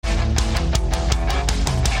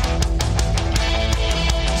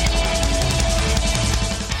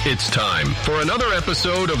It's time for another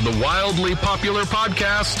episode of the wildly popular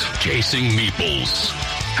podcast, Chasing Meeples.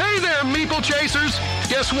 Hey there, Meeple Chasers!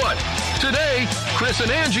 Guess what? Today, Chris and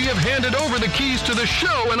Angie have handed over the keys to the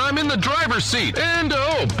show, and I'm in the driver's seat. And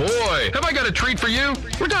oh boy, have I got a treat for you?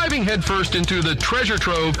 We're diving headfirst into the treasure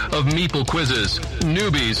trove of Meeple quizzes.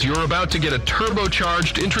 Newbies, you're about to get a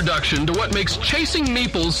turbocharged introduction to what makes chasing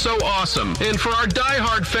Meeples so awesome. And for our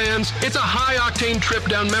diehard fans, it's a high-octane trip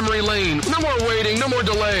down memory lane. No more waiting, no more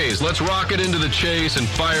delays. Let's rocket into the chase and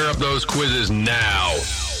fire up those quizzes now.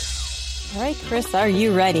 All right, Chris, are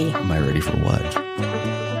you ready? Am I ready for what?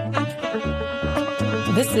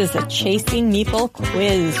 This is a Chasing Meeple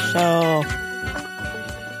quiz show.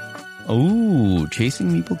 Oh,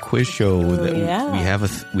 Chasing Meeple quiz show. Yeah.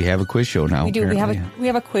 We have a quiz show now. We do. We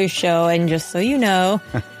have a quiz show, and just so you know,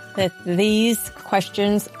 that these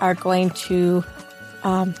questions are going to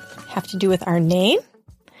have to do with our name,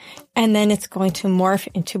 and then it's going to morph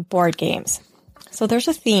into board games. So there's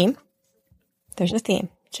a theme.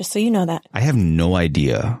 Just so you know that. I have no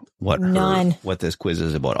idea what this quiz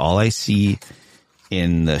is about. All I see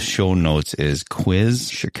in the show notes is Quiz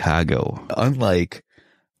Chicago. Unlike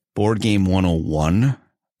Board Game 101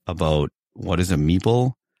 about what is a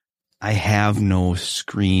meeple, I have no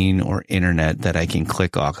screen or internet that I can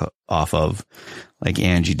click off of like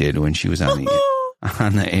Angie did when she was on the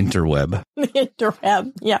interweb. The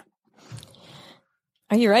interweb, yeah.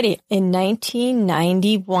 Are you ready? In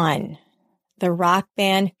 1991... the rock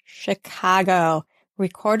band Chicago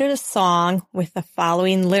recorded a song with the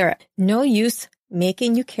following lyric. No use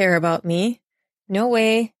making you care about me. No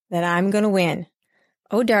way that I'm going to win.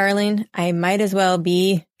 Oh, darling, I might as well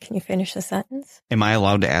be. Can you finish the sentence? Am I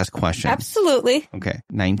allowed to ask questions? Absolutely. Okay.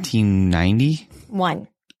 1991.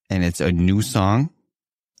 And it's a new song?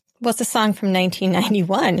 What's a song from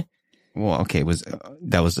 1991? Well, okay.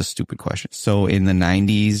 That was a stupid question. So in the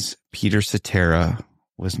 90s, Peter Cetera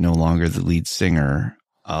was no longer the lead singer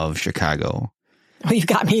of Chicago. Oh, you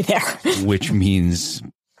got me there. Which means,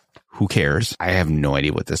 who cares? I have no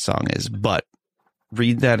idea what this song is, but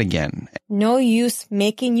read that again. No use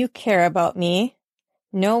making you care about me.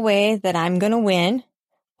 No way that I'm going to win.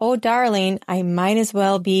 Oh, darling, I might as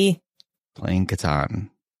well be playing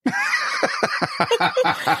Catan.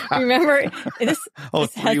 Remember, this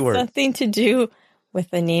has something to do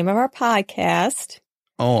with the name of our podcast.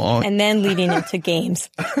 Oh. And then leading into games.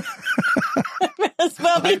 Might as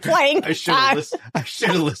well be playing. I should have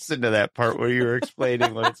listened to that part where you were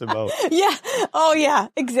explaining what it's about. Yeah. Oh, yeah.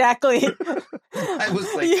 Exactly. I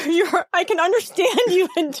was like, I can understand you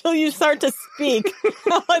until you start to speak.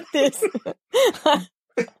 How about this?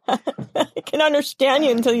 I can understand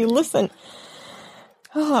you until you listen.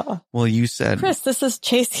 Oh. Well, you said, Chris, this is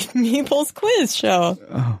Chasing Meeple's quiz show.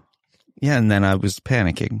 Oh. Yeah, and then I was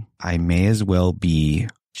panicking. I may as well be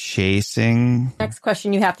chasing... Next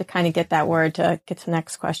question, you have to kind of get that word to get to the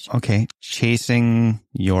next question. Okay, chasing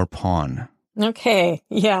your pawn. Okay,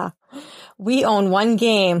 yeah. We own one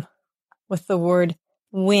game with the word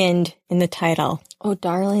wind in the title. Oh,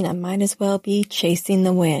 darling, I might as well be chasing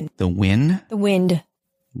the wind. The win? The wind.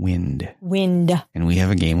 Wind. Wind. And we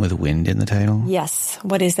have a game with wind in the title? Yes.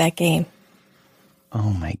 What is that game?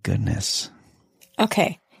 Oh, my goodness.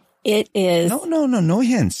 Okay. It is... No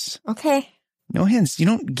hints. Okay. No hints. You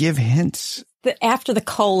don't give hints. After the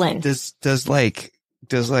colon. Does Alex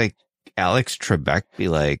Trebek be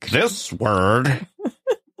like, this word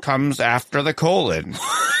comes after the colon?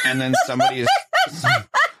 And then somebody's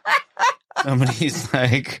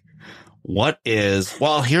like, what is...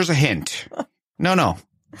 Well, here's a hint. No.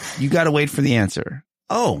 You got to wait for the answer.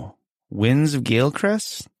 Oh, Winds of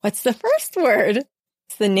Galecrest? What's the first word?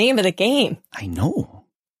 It's the name of the game. I know.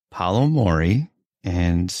 Paolo Mori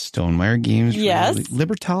and Stonemeyer Games. Yes.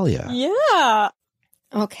 Libertalia. Yeah.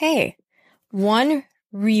 Okay. One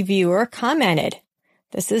reviewer commented.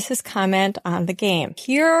 This is his comment on the game.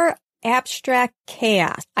 Pure abstract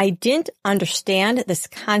chaos. I didn't understand this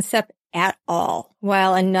concept at all.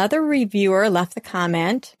 While another reviewer left the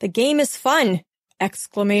comment, the game is fun!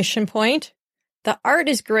 Exclamation point. The art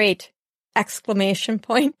is great! Exclamation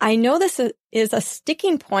point. I know this is a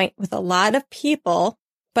sticking point with a lot of people,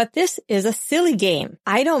 but this is a silly game.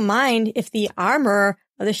 I don't mind if the armor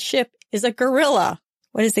of the ship is a gorilla.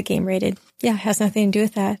 What is the game rated? Yeah, it has nothing to do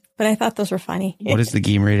with that, but I thought those were funny. What is the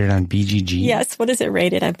game rated on BGG? Yes, what is it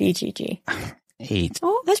rated on BGG? 8.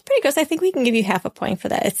 Oh, that's pretty good. I think we can give you half a point for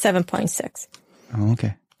that. It's 7.6. Oh,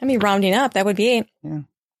 okay. I mean, rounding up, that would be 8. Yeah.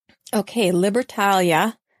 Okay,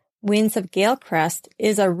 Libertalia, Winds of Galecrest,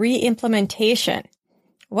 is a re-implementation.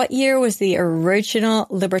 What year was the original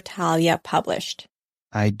Libertalia published?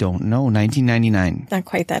 I don't know. 1999. Not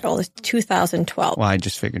quite that old. It's 2012. Well, I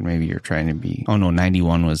just figured maybe you're trying to be... Oh, no,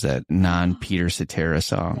 91 was that non-Peter Cetera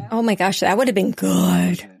song. Oh my gosh, that would have been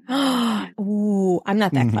good. Ooh, I'm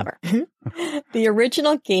not that clever. The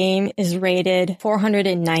original game is rated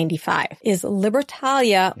 495. Is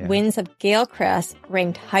Libertalia Winds of Galecrest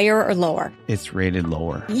ranked higher or lower? It's rated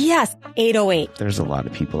lower. Yes, 808. There's a lot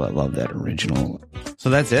of people that love that original. So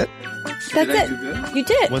that's it? That's it. You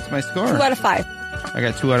did. What's my score? 2 out of 5. I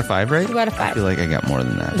got 2 out of 5, right? 2 out of 5. I feel like I got more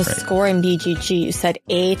than that. The score in BGG, you said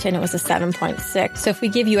 8 and it was a 7.6. So if we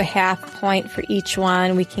give you a half point for each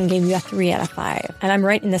one, we can give you a 3 out of 5. And I'm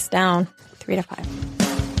writing this down. 3 out of 5.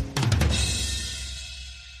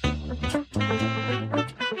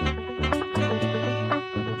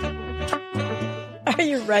 Are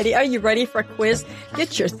you ready? Are you ready for a quiz?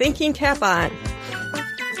 Get your thinking cap on.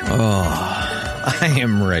 Oh, I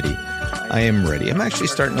am ready. I'm actually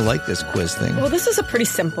starting to like this quiz thing. Well, this is a pretty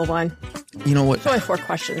simple one. You know what? It's only 4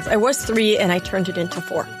 questions. I was 3 and I turned it into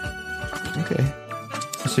 4. Okay.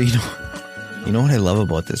 So you know what I love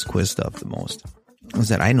about this quiz stuff the most is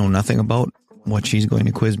that I know nothing about what she's going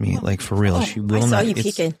to quiz me. Like for real, she will not. I saw you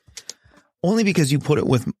peeking. Only because you put it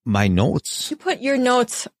with my notes. You put your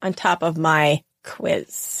notes on top of my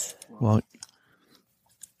quiz. Well,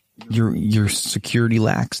 your security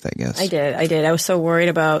laxed, I guess. I did. I was so worried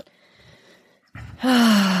about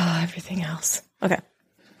everything else. Okay.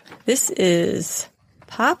 This is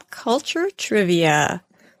pop culture trivia.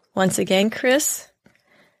 Once again, Chris,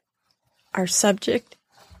 our subject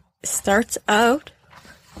starts out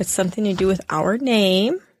with something to do with our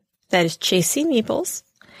name, that is Chasing Meeples,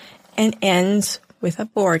 and ends with a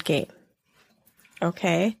board game.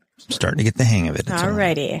 Okay? I'm starting to get the hang of it.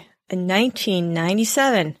 Alrighty. A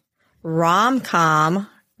 1997 rom-com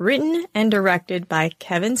written and directed by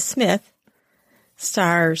Kevin Smith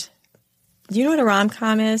stars... Do you know what a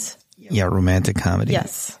rom-com is? Yeah, romantic comedy.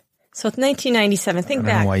 Yes. So it's 1997. Think back.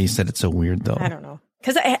 I don't know why you said it so weird, though. I don't know.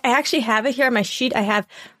 Because I actually have it here on my sheet. I have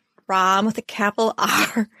rom with a capital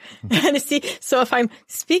R. And see, so if I'm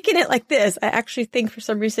speaking it like this, I actually think for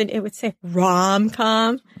some reason it would say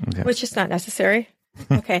rom-com, which is not necessary.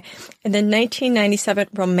 Okay. And then 1997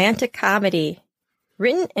 romantic comedy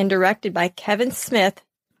written and directed by Kevin Smith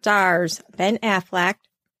stars Ben Affleck,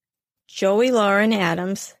 Joey Lauren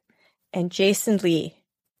Adams, and Jason Lee.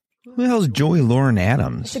 Who the hell's Joey Lauren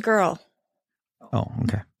Adams? It's a girl. Oh,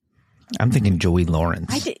 okay. I'm thinking Joey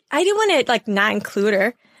Lawrence. I didn't want to not include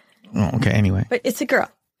her. Oh, okay. Anyway. But it's a girl.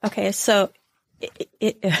 Okay. So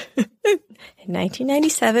in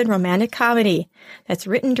 1997 romantic comedy that's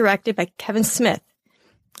written and directed by Kevin Smith.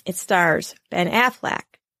 It stars Ben Affleck,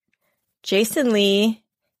 Jason Lee,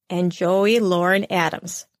 and Joey Lauren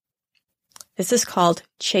Adams. This is called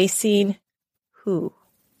Chasing Who?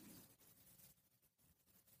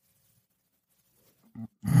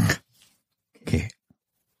 Okay.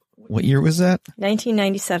 What year was that?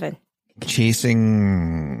 1997.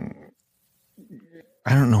 Chasing...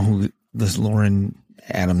 I don't know who this Lauren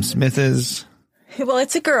Adam Smith is. Well,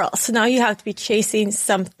 it's a girl, so now you have to be chasing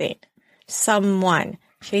something. Someone.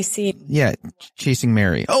 Chasing... Yeah, Chasing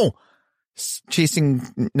Mary. Oh! Chasing...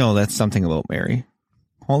 No, that's something about Mary.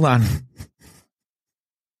 Hold on.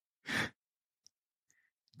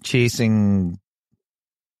 Chasing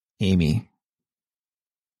Amy.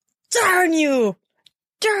 Darn you!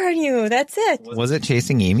 Darn you! That's it. Was it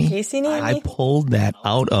Chasing Amy? Chasing Amy. I pulled that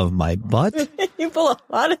out of my butt. You pull a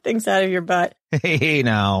lot of things out of your butt. Hey,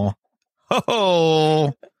 now.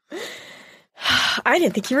 Oh! I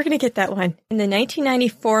didn't think you were going to get that one. In the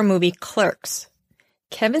 1994 movie Clerks,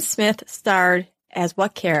 Kevin Smith starred as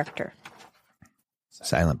what character?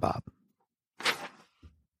 Silent Bob.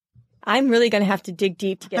 I'm really going to have to dig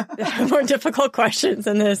deep to get more difficult questions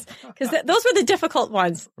than this, because those were the difficult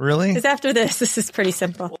ones. Really? Because after this is pretty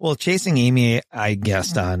simple. Well, Chasing Amy, I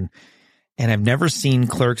guessed on, and I've never seen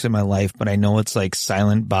Clerks in my life, but I know it's like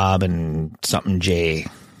Silent Bob and something J.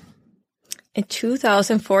 In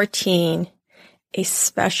 2014, a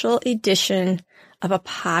special edition of a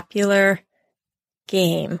popular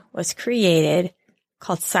game was created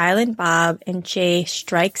called Silent Bob and Jay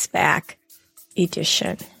Strikes Back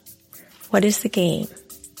Edition. What is the game?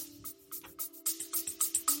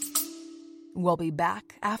 We'll be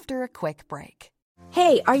back after a quick break.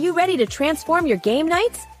 Hey, are you ready to transform your game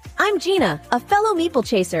nights? I'm Gina, a fellow Meeple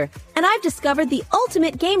Chaser, and I've discovered the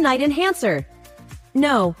ultimate game night enhancer.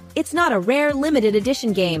 No, it's not a rare limited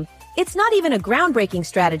edition game. It's not even a groundbreaking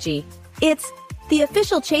strategy. It's the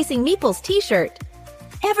official Chasing Meeples t-shirt.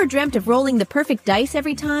 Ever dreamt of rolling the perfect dice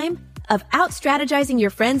every time? Of out-strategizing your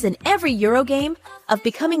friends in every Eurogame? Of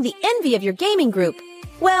becoming the envy of your gaming group?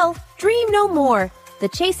 Well, dream no more. The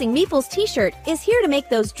Chasing Meeples t-shirt is here to make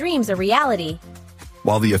those dreams a reality.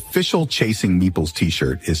 While the official Chasing Meeples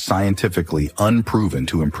t-shirt is scientifically unproven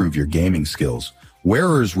to improve your gaming skills,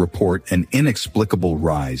 wearers report an inexplicable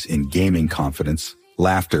rise in gaming confidence,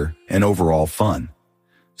 laughter, and overall fun.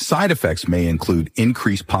 Side effects may include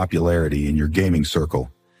increased popularity in your gaming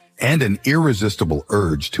circle and an irresistible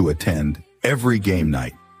urge to attend every game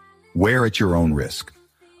night. Wear at your own risk.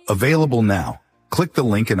 Available now. Click the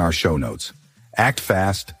link in our show notes. Act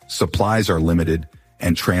fast, supplies are limited,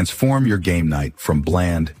 and transform your game night from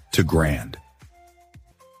bland to grand.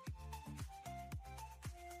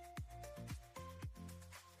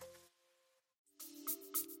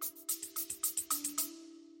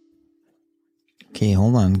 Okay,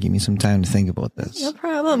 hold on. Give me some time to think about this. No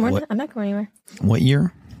problem. I'm not going anywhere. What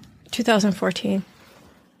year? 2014.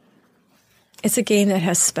 It's a game that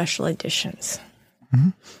has special editions.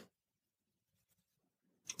 Mm-hmm.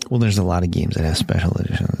 Well, there's a lot of games that have special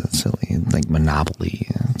editions. It's silly. Like Monopoly.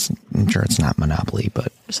 I'm sure it's not Monopoly,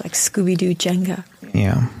 but... It's like Scooby-Doo Jenga.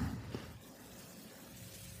 Yeah.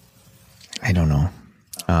 I don't know.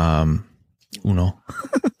 Uno.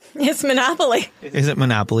 It's Monopoly. Is it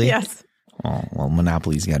Monopoly? Yes. Oh, well,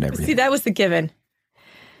 Monopoly's got everything. See, that was the given.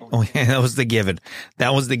 Oh, yeah, that was the given.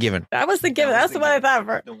 That was the given. That's the one I thought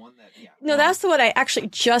for. No, that's the one I actually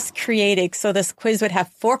just created. So this quiz would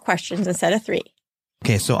have 4 questions instead of 3.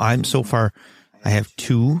 Okay, so I have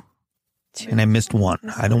 2, and I missed 1.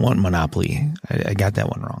 I don't want Monopoly. I got that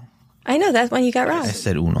one wrong. I know, that's one you got wrong. I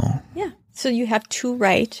said Uno. Yeah. So you have 2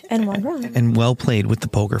 right and 1 wrong. And well played with the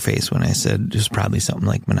poker face when I said just probably something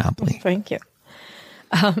like Monopoly. Thank you.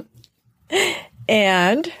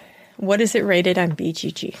 And what is it rated on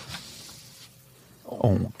BGG?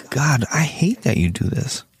 Oh, God, I hate that you do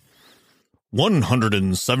this.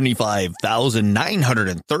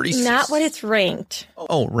 175,936. Not what it's ranked.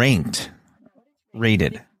 Oh, ranked.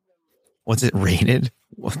 Rated. What's it rated?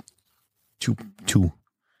 2.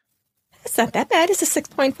 It's not that bad. It's a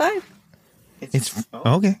 6.5. It's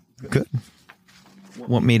okay. Good.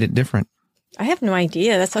 What made it different? I have no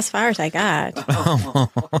idea. That's as far as I got.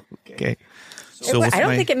 Okay. So I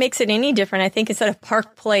don't think it makes it any different. I think instead of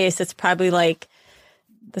Park Place, it's probably like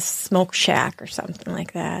the Smoke Shack or something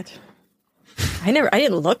like that. I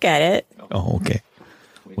didn't look at it. Oh, okay.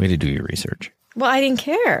 Way to do your research. Well, I didn't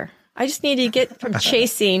care. I just needed to get from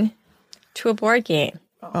chasing to a board game.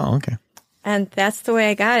 Oh, okay. And that's the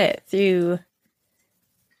way I got it, through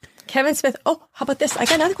Kevin Smith. Oh, how about this? I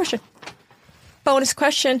got another question. Bonus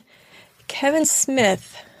question. Kevin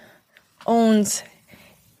Smith owns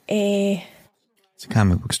It's a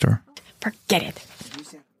comic book store. Forget it.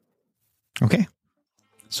 Okay.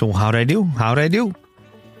 So how'd I do?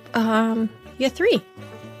 You got 3.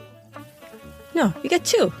 No, you got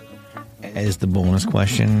 2. Is the bonus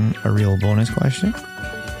question a real bonus question?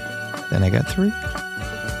 Then I got 3.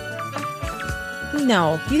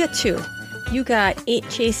 No, you got 2. You got 8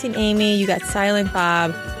 Chasing Amy. You got Silent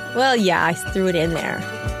Bob. Well, yeah, I threw it in there.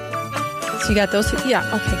 So you got those 2. Yeah,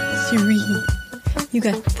 okay. 3. You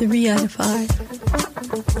got 3 out of 5.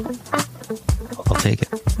 I'll take it.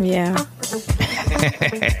 Yeah.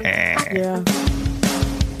 Yeah.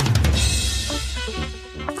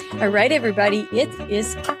 All right, everybody. It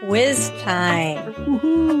is quiz time.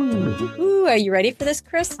 Woohoo. Are you ready for this,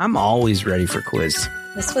 Chris? I'm always ready for quiz.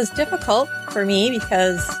 This was difficult for me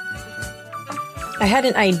because I had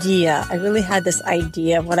an idea. I really had this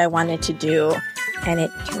idea of what I wanted to do, and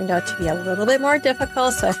it turned out to be a little bit more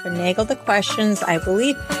difficult, so I finagled the questions. I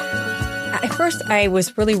believe at first I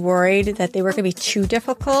was really worried that they were going to be too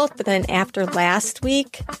difficult, but then after last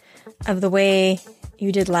week, of the way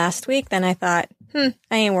you did last week, then I thought, I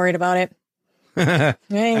ain't worried about it. I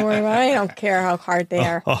don't care how hard they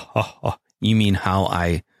are. You mean how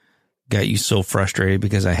I got you so frustrated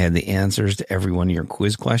because I had the answers to every one of your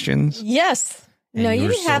quiz questions? Yes. And no, you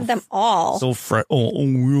didn't have them all. So okay, I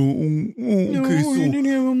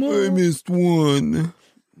missed 1.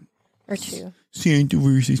 Or 2. Santa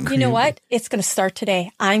versus You know what? It's going to start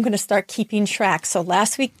today. I'm going to start keeping track. So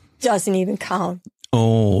last week doesn't even count.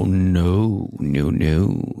 Oh, no.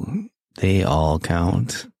 They all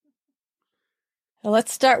count. Well,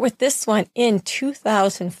 let's start with this one. In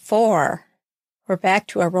 2004, we're back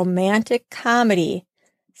to a romantic comedy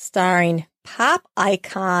starring pop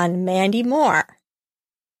icon Mandy Moore.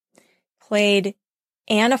 Played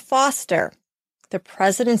Anna Foster, the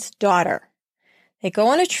president's daughter. They go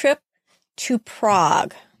on a trip to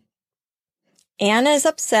Prague. Anna is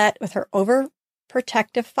upset with her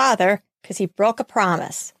overprotective father because he broke a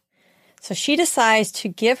promise. So she decides to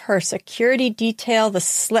give her security detail the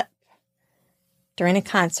slip during a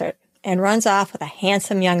concert and runs off with a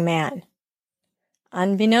handsome young man.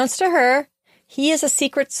 Unbeknownst to her, he is a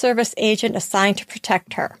Secret Service agent assigned to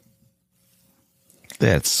protect her.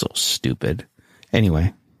 That's so stupid.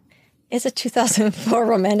 Anyway. It's a 2004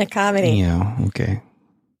 romantic comedy. Yeah, okay.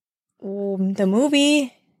 The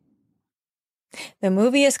movie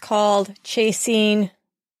is called Chasing.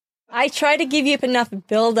 I try to give you enough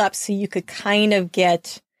build up so you could kind of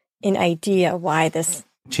get an idea why this.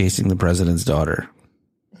 Chasing the President's Daughter.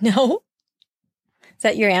 No. Is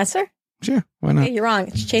that your answer? Sure. Why not? Okay, you're wrong.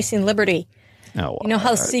 It's Chasing Liberty. Oh, you know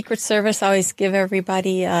how Secret Service always give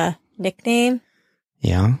everybody a nickname?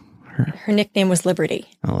 Yeah. Her nickname was Liberty.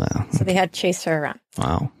 Oh, wow. So they had to chase her around.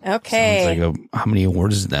 Wow. Okay. Sounds like how many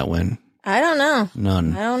awards did that win? I don't know.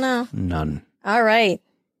 None. I don't know. None. All right.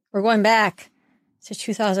 We're going back to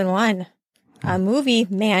 2001. A movie,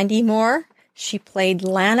 Mandy Moore. She played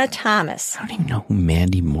Lana Thomas. I don't even know who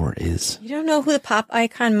Mandy Moore is. You don't know who the pop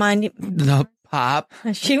icon Mandy? The pop?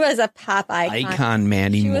 She was a pop icon.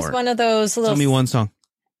 Mandy Moore. She was one of those little... Tell me one song.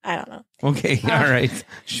 I don't know. Okay, all right.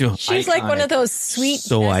 She's like one of those sweet...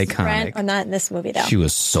 So iconic. Well, not in this movie, though. She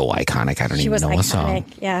was so iconic. I don't even know a song.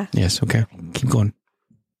 Yeah. Yes, okay. Keep going.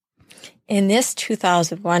 In this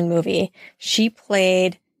 2001 movie, she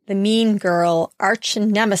played the mean girl arch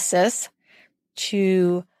nemesis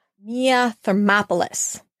to Mia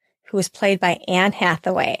Thermopolis, who was played by Anne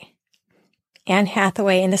Hathaway. Anne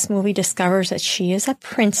Hathaway in this movie discovers that she is a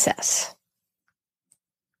princess.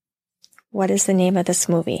 What is the name of this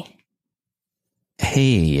movie?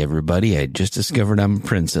 Hey, everybody, I just discovered I'm a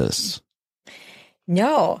princess.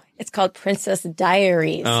 No, it's called Princess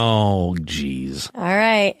Diaries. Oh, geez. All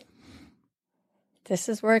right. This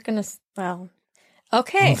is where it's going to... Well,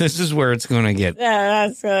 okay. Well, this is where it's going to get... Yeah,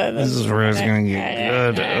 that's good. This is where it's going to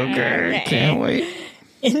get good. Okay, can't wait.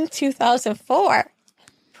 In 2004,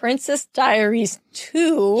 Princess Diaries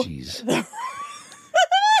 2... Jeez.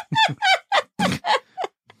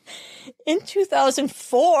 In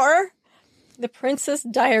 2004, the Princess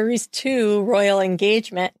Diaries 2 Royal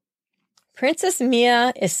Engagement, Princess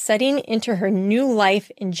Mia is setting into her new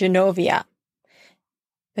life in Genovia.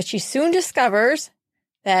 But she soon discovers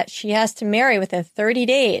that she has to marry within 30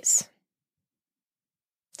 days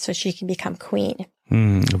so she can become queen.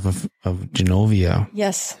 Of Genovia.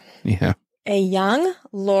 Yes. Yeah. A young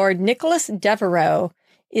Lord Nicholas Devereux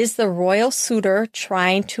is the royal suitor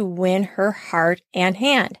trying to win her heart and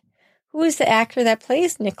hand. Who is the actor that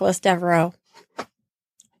plays Nicholas Devereux?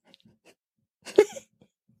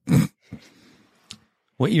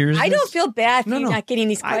 What year is this? I don't feel bad for you not getting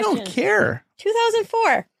these questions. I don't care.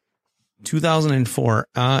 2004. 2004.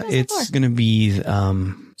 It's going to be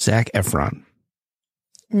Zac Efron.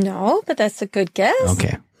 No, but that's a good guess.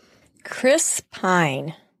 Okay. Chris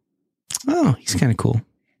Pine. Oh, he's kind of cool.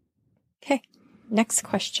 Okay. Next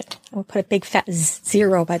question. We'll put a big fat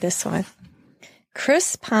 0 by this one.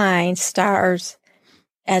 Chris Pine stars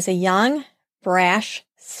as a young, brash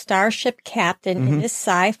starship captain in this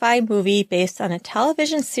sci-fi movie based on a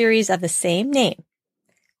television series of the same name.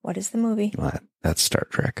 What is the movie? Well, that's Star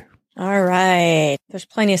Trek. All right. There's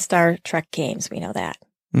plenty of Star Trek games. We know that.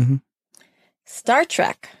 Mm-hmm. Star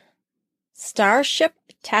Trek. Starship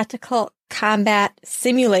Tactical Combat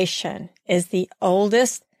Simulation is the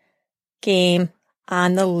oldest game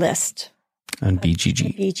on the list. On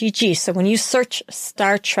BGG. BGG. So when you search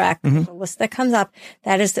Star Trek, the list that comes up,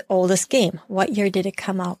 that is the oldest game. What year did it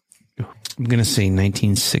come out? I'm going to say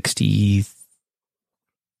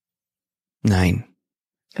 1969.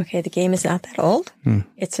 Okay, the game is not that old.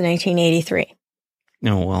 It's 1983.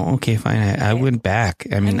 No, well, okay, fine. I went back.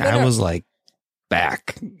 I mean, I was like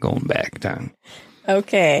going back down.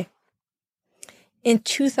 Okay. In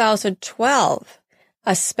 2012,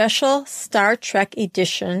 a special Star Trek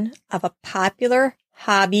edition of a popular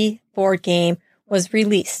hobby board game was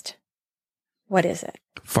released. What is it?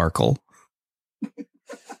 Farkle.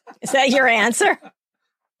 Is that your answer?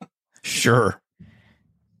 Sure.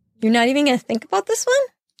 You're not even going to think about this one?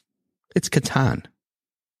 It's Catan.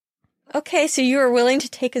 Okay, so you are willing to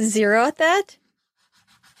take a 0 at that?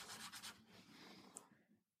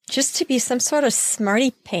 Just to be some sort of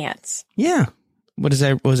smarty pants. Yeah. What is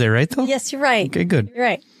that? Was I right though? Yes, you're right. Okay, good. You're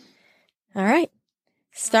right. All right.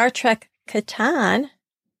 Star Trek Catan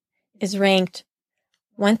is ranked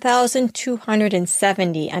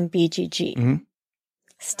 1,270 on BGG.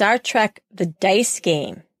 Star Trek The Dice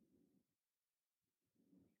Game.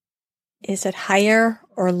 Is it higher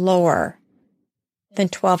or lower than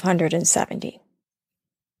 1,270?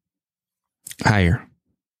 Higher.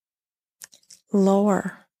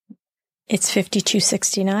 Lower. It's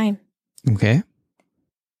 5,269. Okay.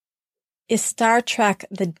 Is Star Trek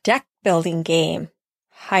The Deck Building Game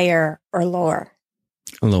higher or lower?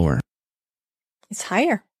 Lower. It's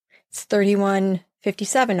higher. It's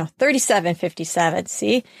 3157. No, 3757.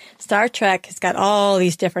 See? Star Trek has got all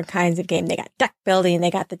these different kinds of games. They got deck building.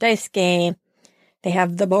 They got the dice game. They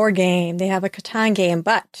have the board game. They have a Catan game.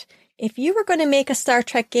 But if you were going to make a Star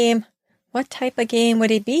Trek game, what type of game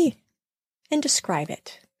would it be? And describe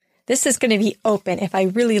it. This is going to be open. If I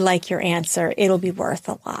really like your answer, it'll be worth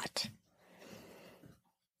a lot.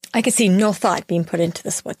 I could see no thought being put into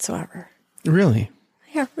this whatsoever. Really?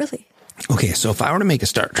 Yeah, really. Okay, so if I were to make a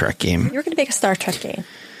Star Trek game... You're going to make a Star Trek game.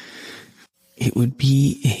 It would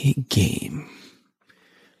be a game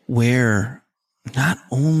where not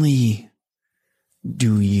only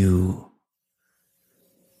do you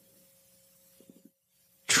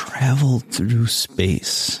travel through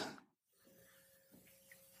space,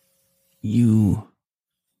 you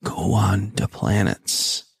go on to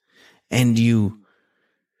planets, and you...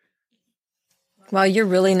 Well, you're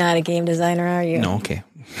really not a game designer, are you? No, okay.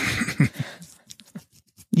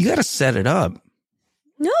 You got to set it up.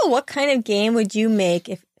 No, what kind of game would you make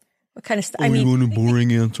if... What kind of stuff? You want a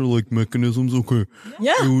boring answer like mechanisms? Okay.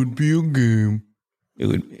 Yeah. It would be a game.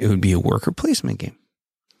 It would be a worker placement game.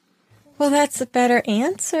 Well, that's a better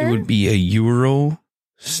answer. It would be a Euro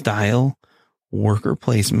style worker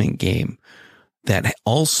placement game that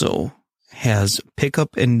also has pick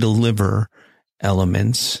up and deliver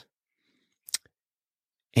elements.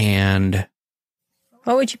 And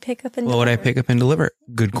what would you pick up and what deliver? would I pick up and deliver?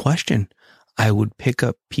 Good question. I would pick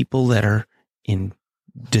up people that are in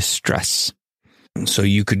distress. So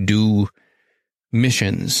you could do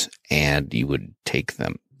missions and you would take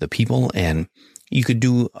the people, and you could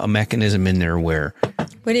do a mechanism in there where...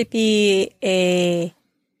 Would it be a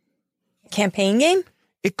campaign game?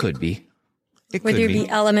 It could be. Would there be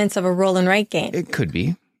elements of a roll and write game? It could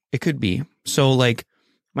be. It could be. So like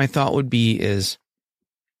my thought would be is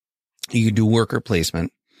you could do worker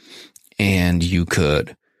placement and you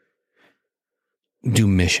could do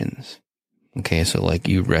missions. Okay. So like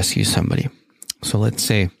you rescue somebody. So let's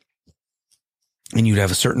say, and you'd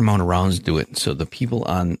have a certain amount of rounds to do it. So the people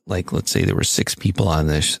on, like, let's say there were 6 people on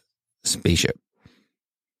this spaceship.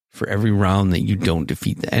 For every round that you don't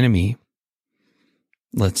defeat the enemy,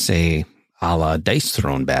 let's say a la dice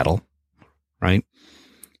thrown battle, right?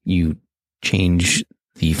 You change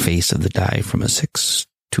the face of the die from a 6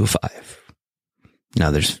 to a 5.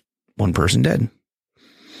 Now there's 1 person dead.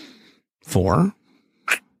 4,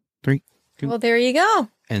 3, 2. Well, there you go.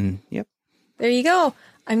 And yep. There you go.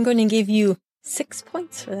 I'm going to give you 6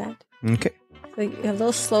 points for that. Okay. So a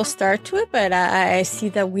little slow start to it, but I see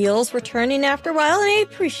the wheels were turning after a while, and I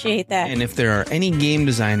appreciate that. And if there are any game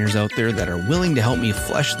designers out there that are willing to help me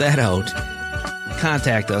flesh that out,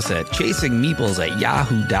 contact us at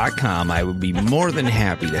chasingmeeples@yahoo.com. I would be more than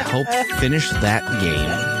happy to help finish that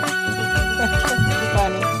game.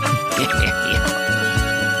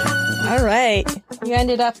 All right. You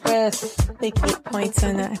ended up with, I think, 8 points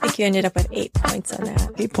on that. I think you ended up with 8 points on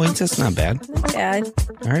that. 8 points, that's not bad. Not bad.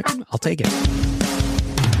 All right, I'll take it.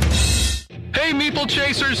 Hey, Meeple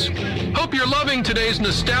Chasers! Hope you're loving today's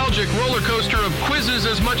nostalgic roller coaster of quizzes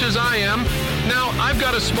as much as I am. Now, I've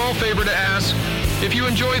got a small favor to ask. If you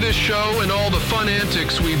enjoy this show and all the fun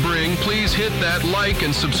antics we bring, please hit that like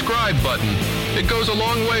and subscribe button. It goes a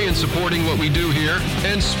long way in supporting what we do here.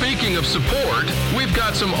 And speaking of support, we've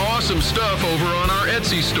got some awesome stuff over on our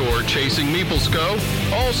Etsy store, Chasing Meeples Co.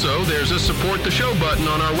 Also, there's a support the show button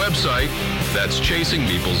on our website. That's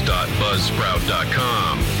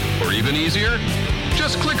chasingmeeples.buzzsprout.com. Or even easier,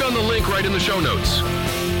 just click on the link right in the show notes.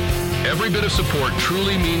 Every bit of support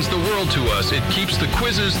truly means the world to us. It keeps the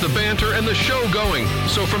quizzes, the banter, and the show going.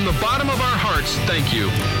 So from the bottom of our hearts, thank you.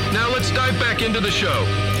 Now let's dive back into the show.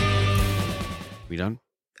 We done?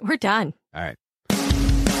 We're done. All right. No,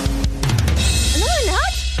 we're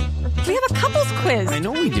not. We have a couples quiz. I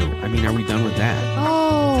know we do. I mean, are we done with that?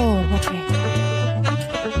 Oh, okay.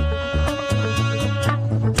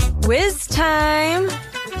 Quiz time.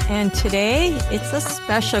 And today, it's a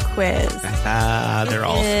special quiz. They're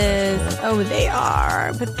all special. Oh, they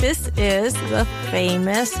are. But this is the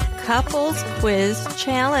famous couples quiz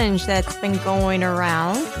challenge that's been going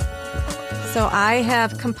around. So I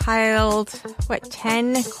have compiled,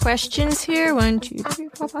 10 questions here? 1, 2, 3,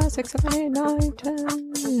 4, 5, 6, 7, 8, 9,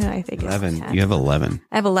 10. I think 11. It's 10. You have 11.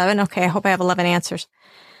 I have 11. Okay, I hope I have 11 answers.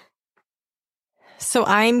 So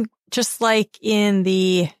I'm just like in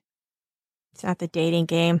the... It's not the dating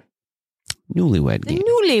game. Newlywed game. The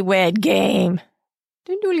newlywed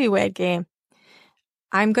game.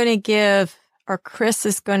 I'm going to give, or Chris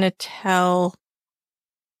is going to tell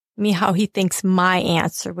me how he thinks my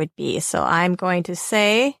answer would be. So I'm going to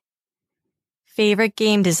say favorite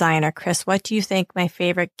game designer. Chris, what do you think my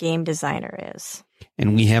favorite game designer is?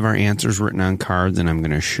 And we have our answers written on cards, and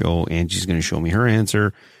Angie's going to show me her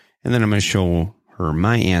answer, and then I'm going to show her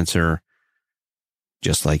my answer,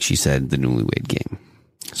 just like she said, the Newlywed Game.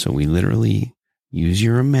 So we literally use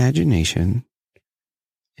your imagination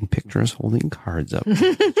and picture us holding cards up.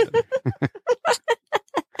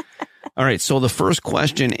 All right. So the first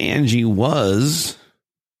question, Angie, was...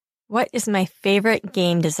 What is my favorite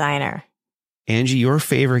game designer? Angie, your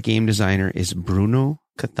favorite game designer is Bruno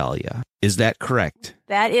Cathalia. Is that correct?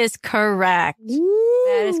 That is correct. Woo!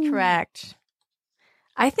 That is correct.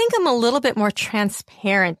 I think I'm a little bit more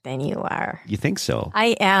transparent than you are. You think so?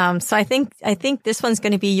 I am. So I think this one's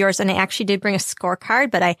going to be yours. And I actually did bring a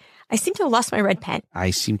scorecard, but I seem to have lost my red pen.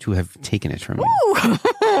 I seem to have taken it from you. Ooh,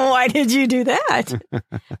 why did you do that?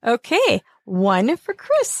 Okay. 1 for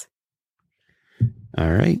Chris.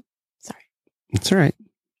 All right. Sorry. It's all right.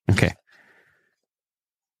 Okay.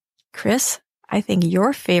 Chris, I think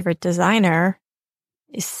your favorite designer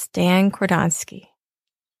is Stan Kordonsky.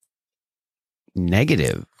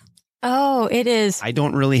 Negative. Oh, it is. I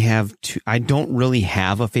don't really have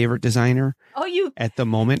a favorite designer. Oh, at the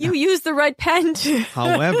moment. You use the red pen to.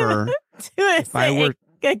 However, if I were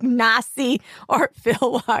Ignacy or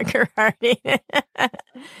Phil Walker Harding.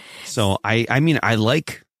 So I mean I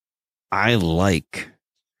like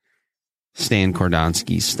Stan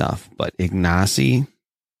Kordonsky's stuff, but Ignacy,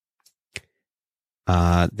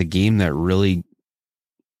 the game that really,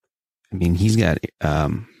 I mean, he's got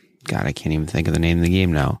God, I can't even think of the name of the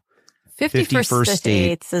game now. 51st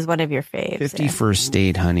Dates is one of your faves. 51st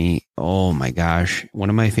Date, honey. Oh my gosh.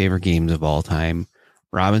 One of my favorite games of all time.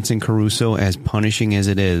 Robinson Crusoe, as punishing as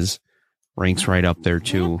it is, ranks right up there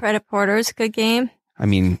too. Yeah, Credit Porter is a good game. I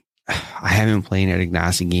mean, I haven't played an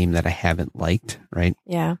Ignacy game that I haven't liked, right?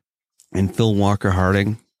 Yeah. And Phil Walker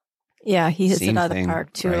Harding. Yeah, he hits it out of the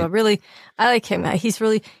park too. Right? I like him.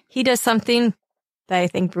 He does something that I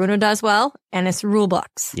think Bruno does well, and it's rule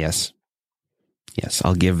books. Yes,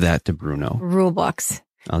 I'll give that to Bruno. Rule books.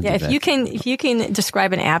 If you can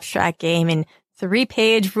describe an abstract game in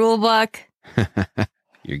 3-page rule book,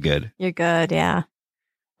 you're good. You're good. Yeah.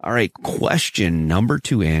 All right. Question number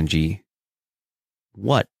 2, Angie.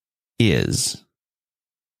 What is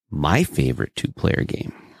my favorite 2-player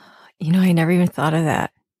game? You know, I never even thought of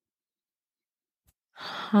that.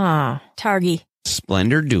 Targi.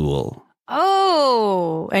 Splendor Duel.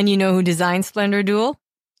 Oh, and you know who designed Splendor Duel?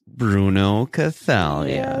 Bruno Cathalia.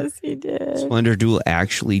 Yes, he did. Splendor Duel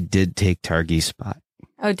actually did take Targi's spot.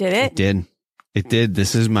 Oh, did it? It did.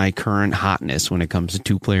 This is my current hotness when it comes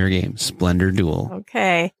to 2-player games. Splendor Duel.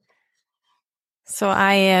 Okay. So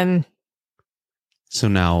I'm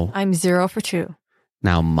 0 for 2.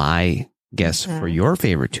 Now my guess for your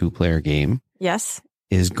favorite 2-player game. Yes.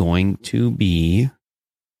 Is going to be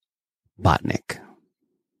Botnik.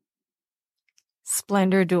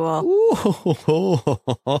 Splendor Duel.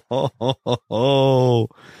 All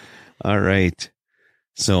right.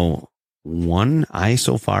 So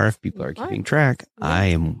so far, if people are keeping track,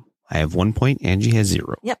 I have 1 point. Angie has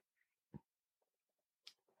 0. Yep.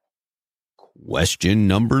 Question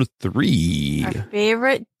number 3. Our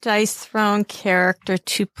favorite Dice Throne character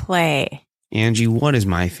to play. Angie, what is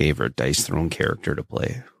my favorite Dice Throne character to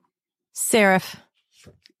play? Seraph.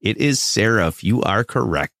 It is Seraph. You are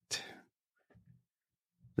correct.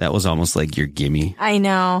 That was almost like your gimme. I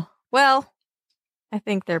know. Well, I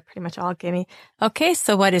think they're pretty much all gimme. Okay,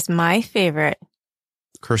 so what is my favorite?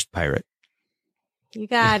 Cursed Pirate. You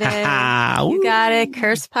got it. You got it.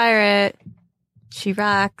 Cursed Pirate. She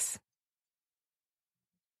rocks.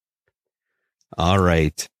 All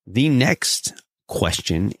right. The next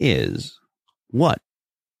question is, what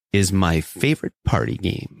is my favorite party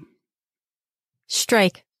game?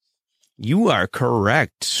 Strike. You are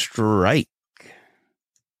correct. Strike.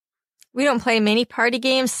 We don't play many party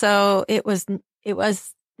games, so it was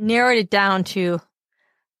narrowed it down to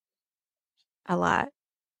a lot,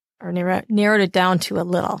 or narrowed it down to a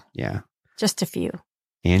little. Yeah. Just a few.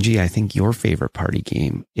 Angie, I think your favorite party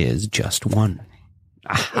game is Just One.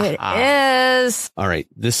 It is. All right.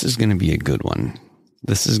 This is going to be a good one.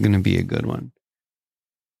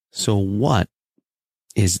 So what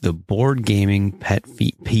is the board gaming pet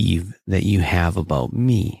peeve that you have about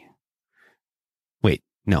me? Wait,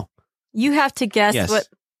 no. You have to guess what.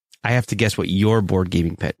 I have to guess what your board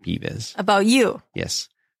gaming pet peeve is. About you? Yes.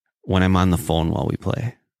 When I'm on the phone while we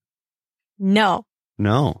play. No.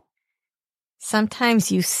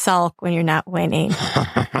 Sometimes you sulk when you're not winning.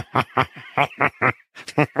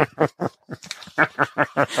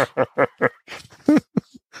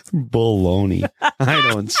 Baloney. I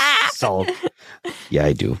don't sulk. Yeah,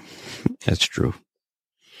 I do. That's true.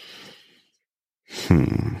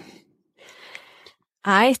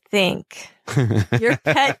 I think your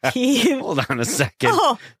pet peeve. Hold on a second.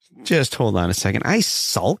 Oh, Just hold on a second. I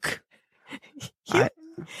sulk.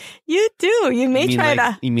 you do. You may try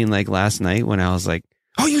to. You mean like last night when I was like,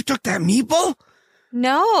 "Oh, you took that meatball?"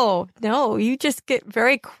 No. You just get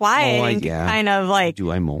very quiet and yeah. kind of like.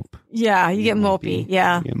 Do I mope? Yeah, you get mopey.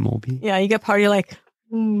 Yeah. You get mopey. Yeah, you get part. You're like,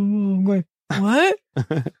 what?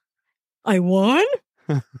 I won?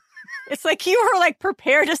 It's like you were like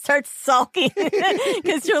prepared to start sulking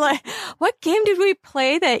because you're like, what game did we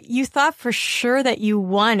play that you thought for sure that you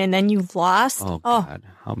won and then you lost? Oh, God.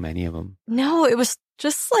 How many of them? No, it was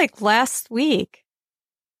just like last week.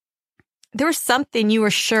 There was something you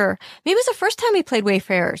were sure. Maybe it was the first time we played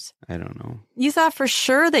Wayfarers. I don't know. You thought for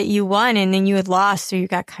sure that you won and then you had lost. So you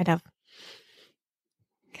got kind of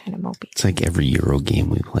mopey. It's like every Euro game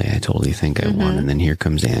we play. I totally think I won. And then here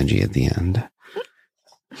comes Angie at the end.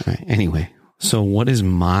 All right. Anyway, so what is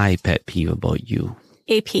my pet peeve about you?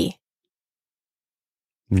 AP.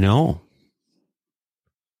 No.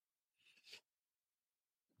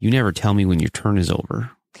 You never tell me when your turn is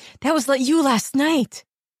over. That was like you last night.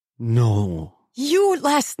 No. You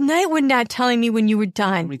last night were not telling me when you were How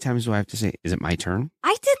done. many times do I have to say, is it my turn?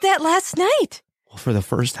 I did that last night. Well, for the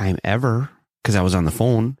first time ever, because I was on the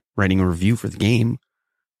phone writing a review for the game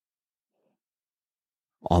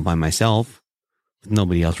all by myself. With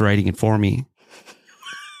nobody else writing it for me.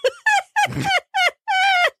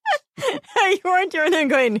 You weren't doing it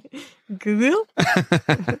going, Google?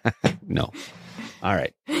 No. All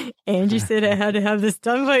right. Angie said I had to have this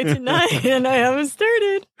done by tonight, and I haven't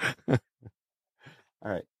started. All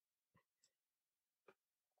right.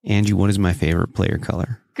 Angie, what is my favorite player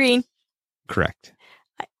color? Green. Correct.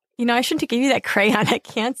 I shouldn't have given you that crayon. I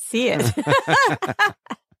can't see it.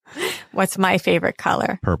 What's my favorite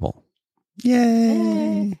color? Purple.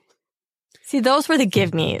 Yay. See, those were the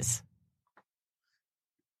give me's.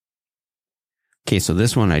 Okay, so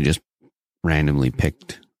this one I just randomly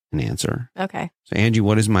picked an answer. Okay. So, Angie,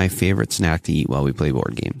 what is my favorite snack to eat while we play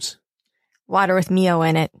board games? Water with Mio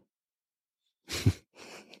in it.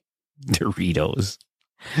 Doritos.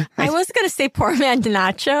 I was going to say poor man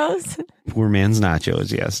nachos. Poor man's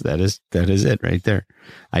nachos. Yes, that is it right there.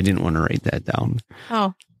 I didn't want to write that down.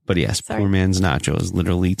 Oh. But yes, Sorry. poor man's nachos.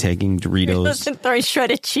 Literally taking Doritos, And throwing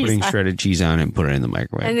shredded cheese putting on. shredded cheese on it and put it in the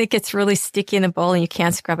microwave. And it gets really sticky in the bowl and you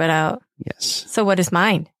can't scrub it out. Yes. So what is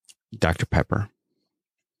mine? Dr. Pepper.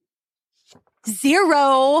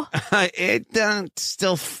 0.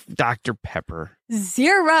 Still Dr. Pepper.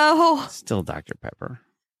 0. Still Dr. Pepper.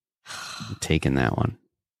 I'm taking that one.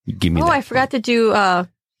 You give me that. I forgot to do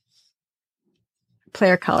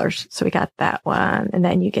player colors. So we got that one. And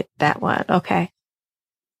then you get that one. Okay.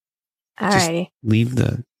 All righty. Leave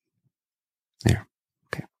the... There.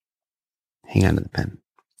 Okay. Hang on to the pen.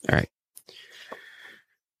 All right.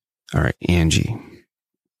 All right, Angie.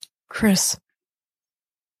 Chris.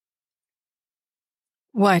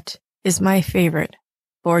 What is my favorite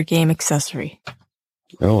board game accessory?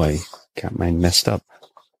 Oh, I got mine messed up.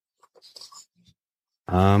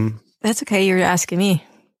 That's okay. You're asking me.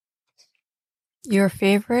 Your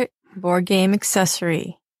favorite board game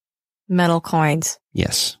accessory? Metal coins.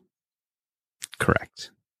 Yes. Correct.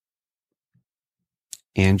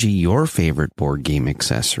 Angie, your favorite board game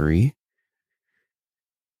accessory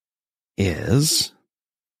is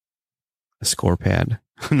a score pad.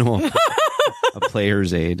 No, a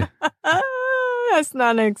player's aid. That's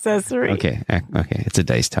not an accessory. Okay. It's a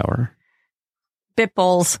dice tower. Bit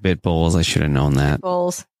bowls. Bit bowls. I should have known that.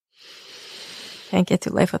 Bowls. Can't get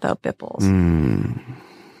through life without bit bowls.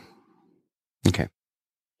 Okay.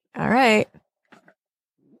 All right.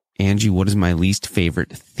 Angie, what is my least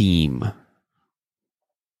favorite theme?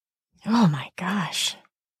 Oh my gosh.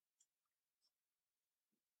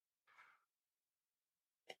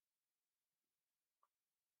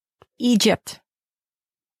 Egypt.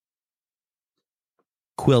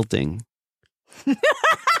 Quilting. Thank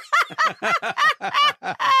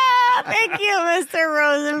you, Mr.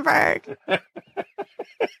 Rosenberg.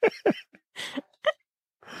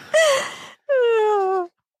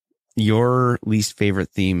 Your least favorite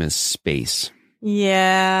theme is space.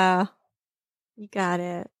 Yeah. You got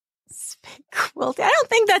it. Quilting. I don't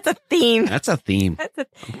think that's a theme. That's a theme.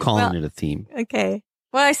 I'm calling it a theme. Okay.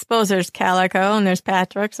 Well, I suppose there's Calico and there's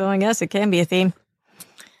Patrick, so I guess it can be a theme.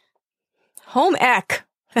 Home ec.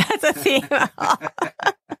 That's a theme.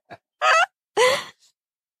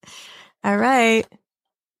 All right.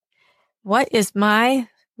 What is my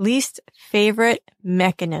least favorite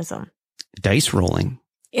mechanism? Dice rolling.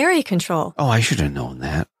 Area control. Oh, I should have known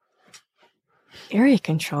that. Area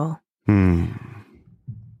control. I'm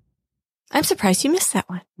surprised you missed that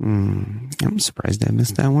one. I'm surprised I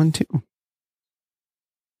missed that one too.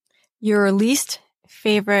 Your least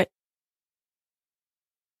favorite.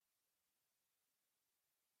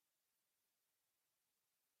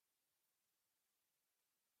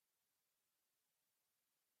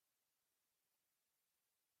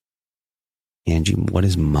 Angie, what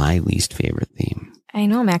is my least favorite theme? I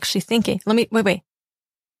know, I'm actually thinking. Wait.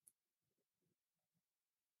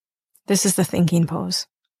 This is the thinking pose.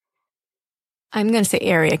 I'm going to say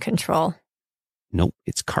area control. Nope,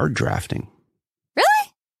 it's card drafting.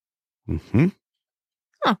 Really? Mm-hmm.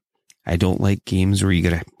 Huh. I don't like games where you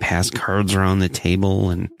got to pass cards around the table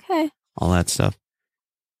and all that stuff.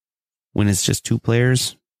 When it's just 2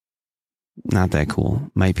 players, not that cool.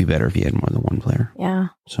 Might be better if you had more than 1 player. Yeah.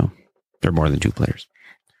 So they're more than 2 players.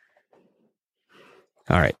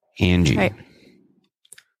 All right, Angie. Right.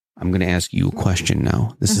 I'm going to ask you a question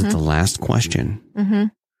now. This is the last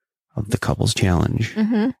question of the couples challenge.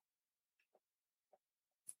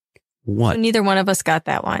 What? So neither one of us got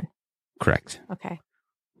that one. Correct. Okay.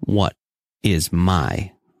 What is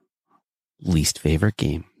my least favorite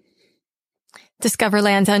game? Discover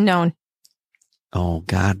Lands Unknown. Oh,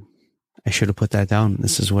 God. I should have put that down.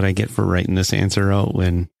 This is what I get for writing this answer out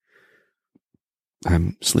when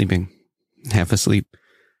I'm sleeping, half asleep.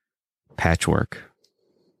 Patchwork.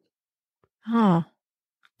 Oh.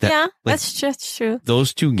 That's just true.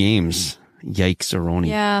 Those 2 games, yikes-a-roni.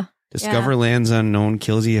 Yeah. Discover Lands Unknown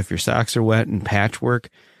kills you if your socks are wet, and Patchwork.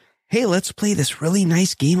 Hey, let's play this really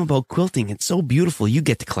nice game about quilting. It's so beautiful. You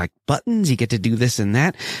get to collect buttons. You get to do this and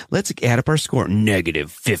that. Let's add up our score.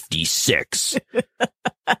 -56.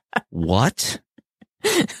 What?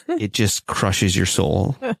 It just crushes your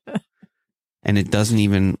soul. And it doesn't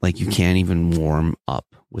even, you can't even warm up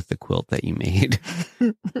with the quilt that you made.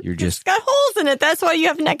 You're just... It's got holes in it. That's why you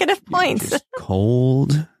have negative points. Just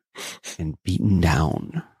cold and beaten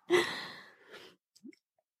down.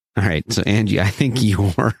 All right. So, Angie, I think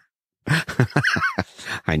you're...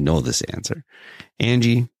 I know this answer.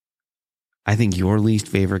 Angie, I think your least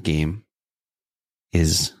favorite game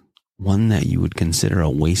is one that you would consider a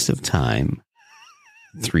waste of time.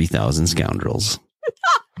 3,000 Scoundrels.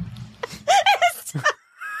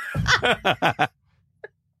 2,000.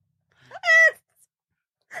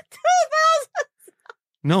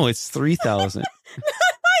 No, it's 3,000.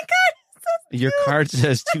 My card says Your card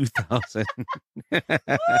says 2,000. You're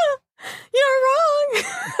wrong.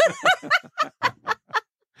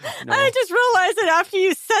 No. I just realized it after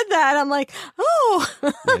you said that. I'm like,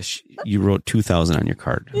 oh. Yes, you wrote 2,000 on your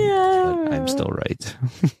card. Yeah. But I'm still right.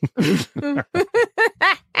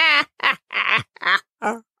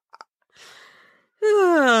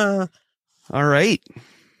 All right.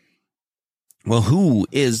 Well, who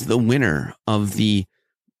is the winner of the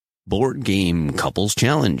board game couples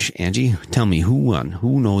challenge? Angie, tell me who won.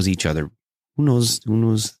 Who knows each other? Who knows?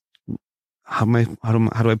 How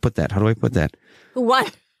do I put that? How do I put that? Who won?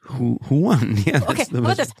 Who won? Yeah. Okay. How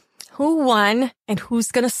about this? Who won and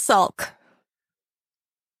who's going to sulk?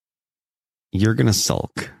 You're going to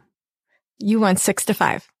sulk. You won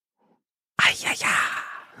 6-5.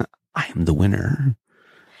 I am the winner.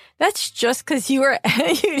 That's just because you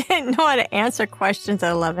didn't know how to answer questions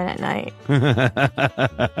at 11 at night.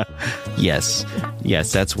 Yes,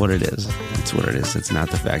 that's what it is. That's what it is. It's not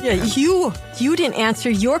the fact. Yeah, you didn't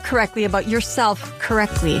answer correctly about yourself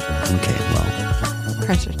correctly. Okay, well.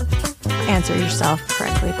 Answer yourself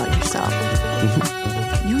correctly about yourself.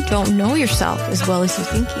 Mm-hmm. You don't know yourself as well as you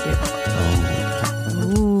think you do.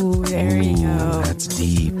 Oh. Ooh, there you go. That's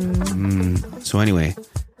deep. So anyway,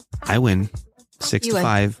 I win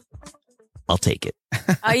 6-5. I'll take it.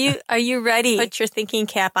 Are you ready? Put your thinking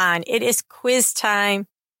cap on. It is quiz time.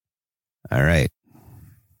 All right.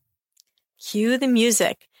 Cue the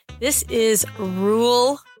music. This is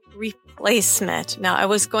rule replacement. Now, I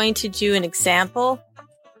was going to do an example,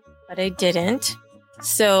 but I didn't.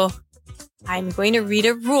 So I'm going to read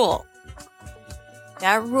a rule.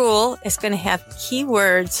 That rule is going to have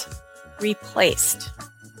keywords replaced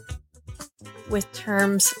with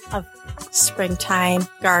terms of springtime,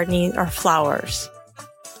 gardening, or flowers.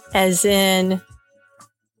 As in,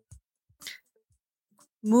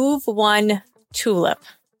 move 1 tulip.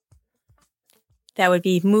 That would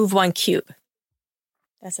be move 1 cube.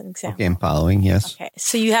 That's an example. Okay, I'm following, yes. Okay,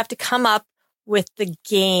 so you have to come up with the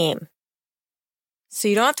game. So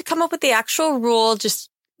you don't have to come up with the actual rule, just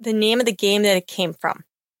the name of the game that it came from.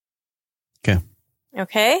 Okay.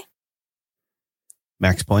 Okay?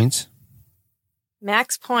 Max points?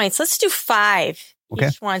 Max points. Let's do 5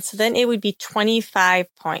 each one. So then it would be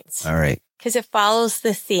 25 points. All right. Because it follows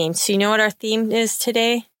the theme. So you know what our theme is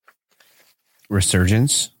today?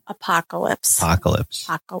 Resurgence. Apocalypse. Apocalypse.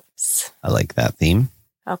 Apocalypse. I like that theme.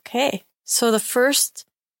 Okay. So the first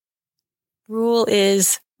rule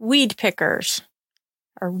is weed pickers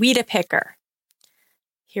or weed a picker.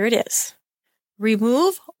 Here it is.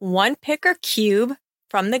 Remove one picker cube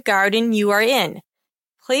from the garden you are in,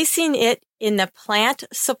 placing it in the plant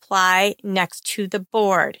supply next to the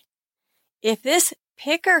board. If this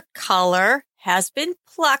picker color has been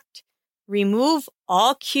plucked, remove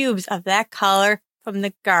all cubes of that color from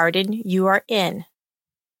the garden you are in.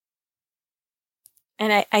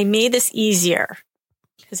 And I made this easier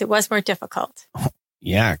because it was more difficult.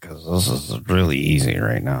 Yeah, because this is really easy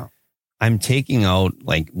right now. I'm taking out,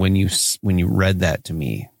 like, when you read that to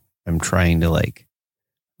me, I'm trying to, like,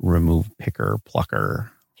 remove picker,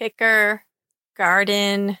 plucker. Picker,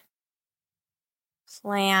 garden,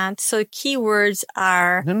 plant. So keywords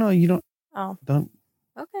are... No, you don't. Oh. Don't.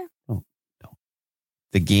 Okay. Oh, no.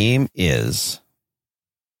 The game is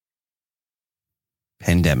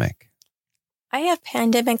Pandemic. I have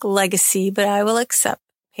Pandemic Legacy, but I will accept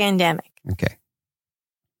Pandemic. Okay.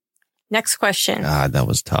 Next question. God, that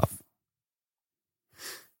was tough.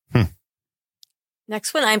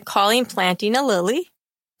 Next one, I'm calling planting a lily.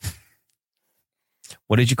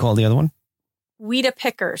 What did you call the other one? Weeda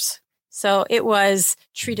pickers. So it was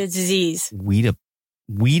treat a disease.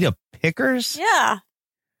 Weeda pickers? Yeah.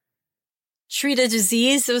 Treat a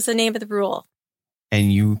disease was the name of the rule.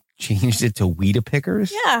 And you changed it to weeda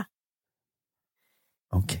pickers? Yeah.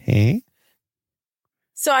 Okay.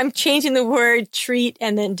 So I'm changing the word treat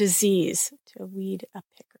and then disease to weed a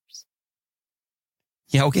pickers.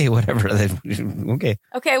 Yeah, okay, whatever. Okay.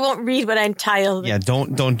 Okay, I won't read what I'm titled. Yeah,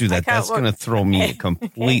 don't do that. That's going to throw me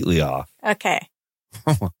completely off. Okay.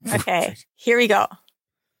 Okay, here we go.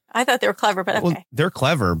 I thought they were clever, but okay. Well, they're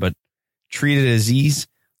clever, but treat a disease,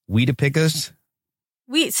 weeda pickers.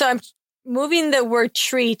 So I'm moving the word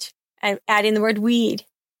treat and adding the word weed,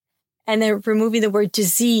 and then removing the word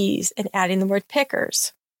disease and adding the word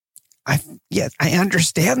pickers. I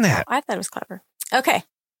understand that. I thought it was clever. Okay.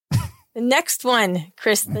 The next one,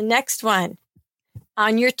 Chris, the next one.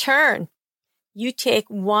 On your turn, you take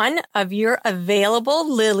one of your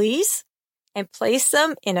available lilies and place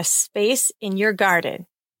them in a space in your garden.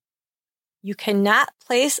 You cannot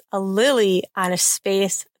place a lily on a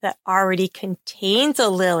space that already contains a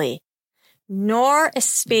lily, nor a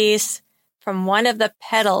space from one of the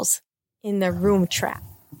petals in the room trap.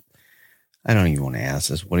 I don't even want to ask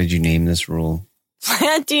this. What did you name this rule?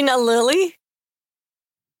 Planting a lily?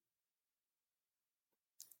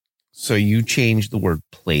 So you changed the word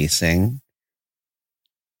placing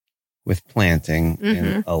with planting,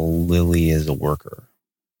 and a lily is a worker.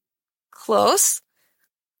 Close.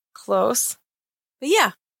 But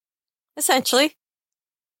yeah, essentially.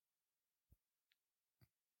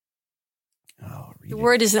 The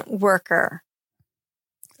word isn't worker.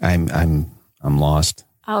 I'm lost.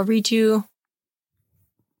 I'll read you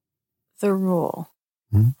the rule.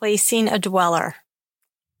 Placing a dweller.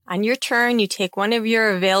 On your turn, you take one of your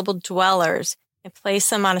available dwellers and place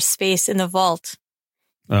them on a space in the vault.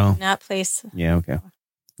 Oh. Not place. Yeah, okay.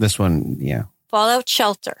 This one, yeah. Fallout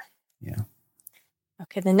shelter. Yeah.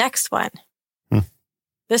 Okay, the next one.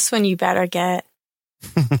 This one you better get.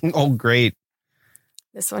 Oh, great.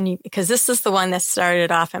 This one, because this is the one that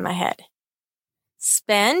started off in my head.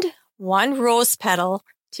 Spend one rose petal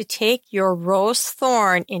to take your rose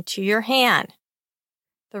thorn into your hand.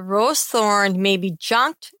 The rose thorn may be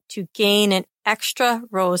junked to gain an extra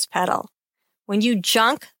rose petal. When you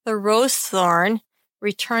junk the rose thorn,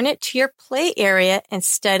 return it to your play area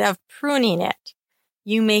instead of pruning it.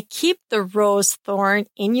 You may keep the rose thorn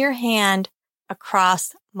in your hand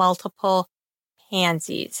across multiple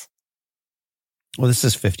pansies. Well, this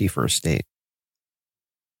is 51st State.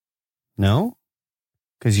 No?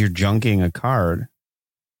 Because you're junking a card.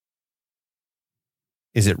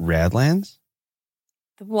 Is it Radlands?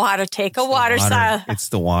 The water, take a water silo. It's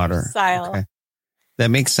the water. Silo. Okay.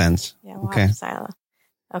 That makes sense. Yeah, water silo.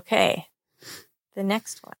 Okay. The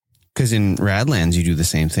next one. Because in Radlands, you do the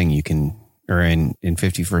same thing. You can, or in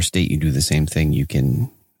 51st State, you do the same thing. You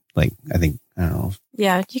can, like, I don't know.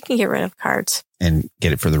 Yeah, you can get rid of cards. And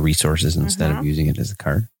get it for the resources instead of using it as a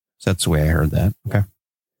card. So that's the way I heard that. Okay.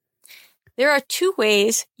 There are 2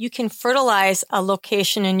 ways you can fertilize a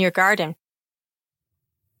location in your garden.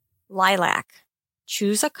 Lilac.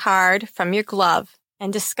 Choose a card from your glove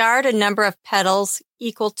and discard a number of petals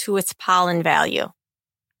equal to its pollen value.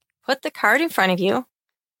 Put the card in front of you,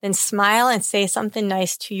 then smile and say something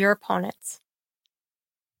nice to your opponents.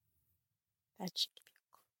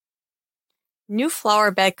 New flower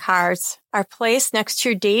bed cards are placed next to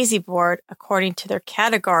your daisy board according to their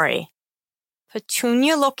category.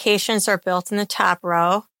 Petunia locations are built in the top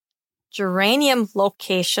row. Geranium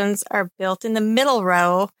locations are built in the middle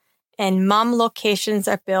row. And mum locations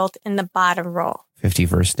are built in the bottom row.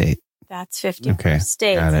 51st date. That's 51st Okay,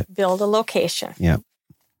 date. got it. Build a location. Yep.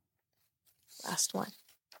 Last one.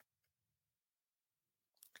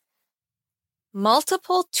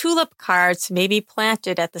 Multiple tulip cards may be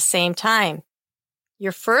planted at the same time.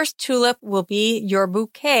 Your first tulip will be your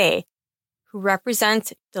bouquet, who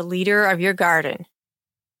represents the leader of your garden.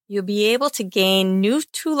 You'll be able to gain new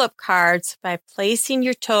tulip cards by placing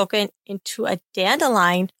your token into a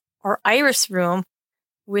dandelion or iris room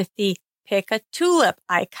with the Pick a Tulip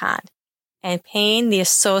icon and paying the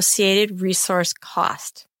associated resource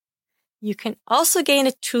cost. You can also gain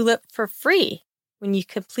a tulip for free when you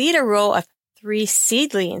complete a row of 3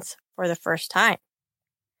 seedlings for the first time.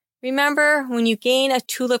 Remember, when you gain a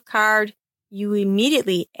tulip card, you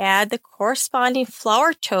immediately add the corresponding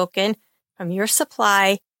flower token from your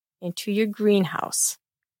supply into your greenhouse.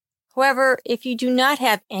 However, if you do not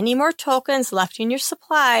have any more tokens left in your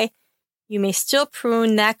supply, you may still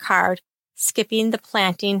prune that card, skipping the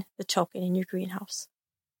planting the token in your greenhouse.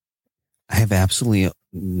 I have absolutely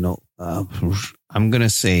no, I'm going to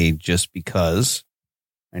say just because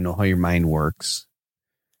I know how your mind works,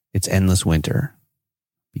 it's Endless Winter,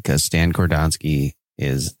 because Stan Kordonsky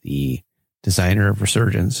is the designer of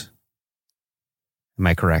Resurgence. Am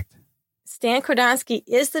I correct? Stan Kordonsky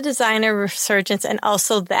is the designer of Resurgence and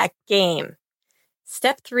also that game.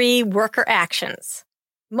 Step 3, worker actions.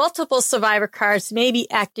 Multiple survivor cards may be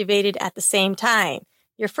activated at the same time.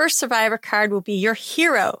 Your first survivor card will be your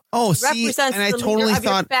hero. Oh, see, represents and I the totally leader of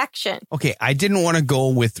your thought, faction. okay, I didn't want to go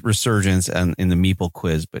with Resurgence in the Meeple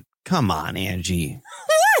quiz, but come on, Angie.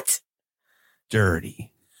 What?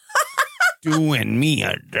 Dirty. Doing me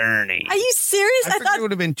a dirty. Are you serious? I thought it would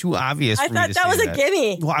have been too obvious. I for me thought to that say was a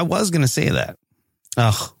gimme. Well, I was going to say that.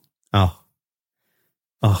 Oh,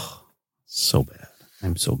 so bad.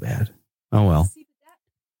 I'm so bad. Oh, well.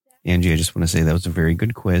 Angie, I just want to say that was a very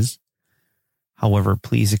good quiz. However,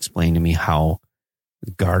 please explain to me how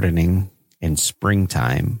gardening and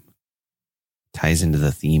springtime ties into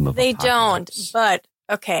the theme of They Apocalypse. don't, but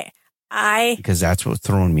okay. Because that's what's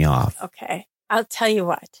throwing me off. Okay. I'll tell you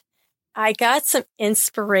what. I got some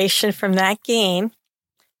inspiration from that game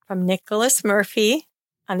from Nicholas Murphy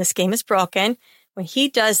on This Game is Broken. When he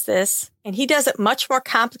does this, and he does it much more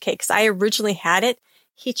complicated because I originally had it,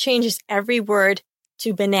 he changes every word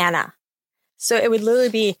to banana. So it would literally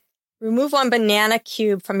be remove 1 banana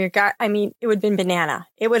cube from your garden. I mean, it would have been banana.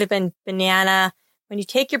 It would have been banana. When you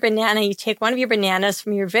take your banana, you take one of your bananas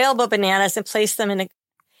from your available bananas and place them in a.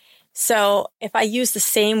 So if I use the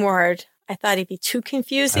same word, I thought it'd be too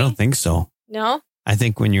confusing. I don't think so. No? I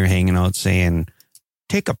think when you're hanging out saying,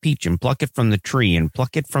 take a peach and pluck it from the tree and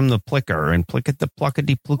pluck it from the plicker and pluck it the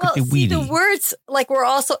pluckety weedy. The words were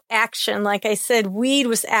also action. Like I said, weed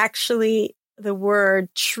was actually the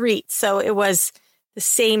word treat. So it was the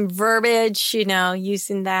same verbiage,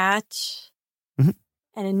 using that. Mm-hmm.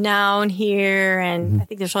 And a noun here. And I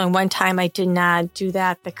think there's only one time I did not do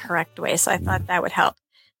that the correct way. So I thought that would help.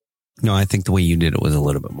 No, I think the way you did it was a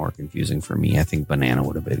little bit more confusing for me. I think banana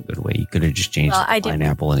would have been a good way. You could have just changed it to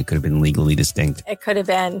pineapple and it could have been legally distinct. It could have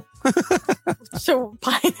been. So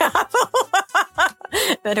pineapple.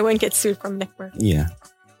 Then I wouldn't get sued from Nick Murphy. Yeah.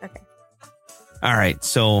 Okay. All right.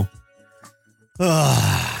 So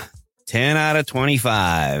 10 out of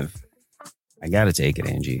 25. I got to take it,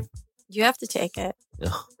 Angie. You have to take it.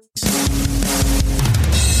 Ugh.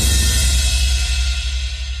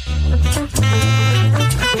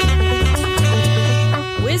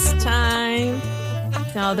 Quiz time.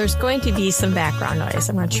 Now, there's going to be some background noise.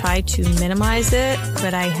 I'm going to try to minimize it,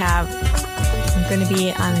 but I'm going to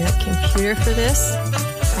be on the computer for this.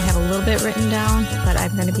 I have a little bit written down, but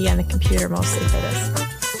I'm going to be on the computer mostly for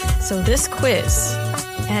this. So this quiz,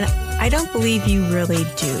 and I don't believe you really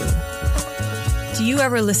do. Do you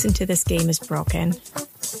ever listen to This Game is Broken?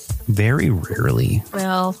 Very rarely.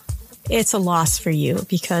 Well, it's a loss for you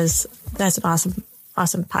because that's an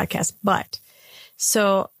awesome podcast. But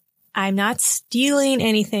so I'm not stealing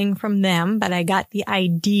anything from them, but I got the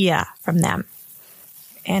idea from them,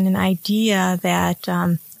 and an idea that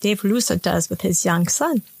Dave Lusa does with his young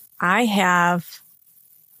son. We're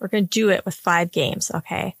going to do it with 5 games.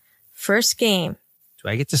 Okay. First game. Do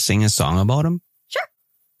I get to sing a song about him? Sure.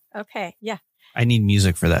 Okay. Yeah. I need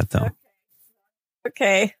music for that though.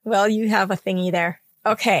 Okay. Well, you have a thingy there.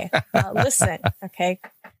 Okay. Listen. Okay.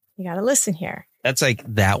 You got to listen here. That's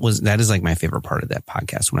that is like my favorite part of that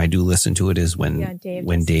podcast. When I do listen to it is when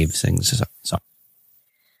Dave sings a song.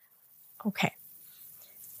 Okay.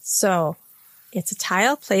 So it's a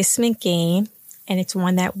tile placement game and it's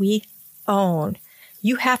one that we own.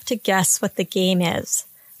 You have to guess what the game is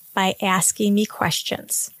by asking me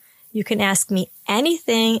questions. You can ask me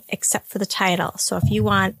anything except for the title. So if you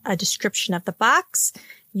want a description of the box,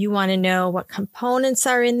 you want to know what components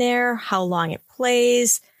are in there, how long it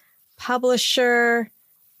plays, publisher,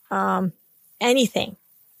 anything,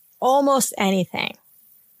 almost anything.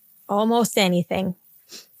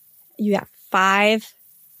 You have 5.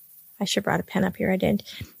 I should have brought a pen up here. I didn't.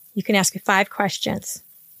 You can ask me 5 questions.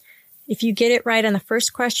 If you get it right on the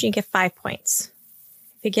first question, you get 5 points.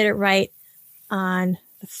 If you get it right on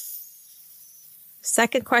the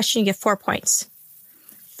second question, you get 4 points.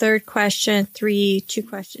 Third question, 3, 2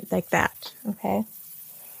 questions, like that. Okay.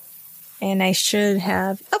 And I should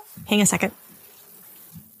have, hang on a second.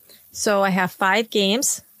 So I have 5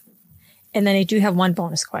 games, and then I do have 1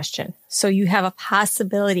 bonus question. So you have a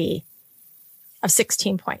possibility of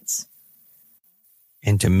 16 points.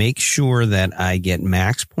 And to make sure that I get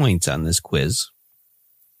max points on this quiz,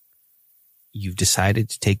 you've decided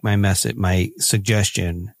to take my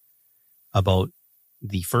suggestion about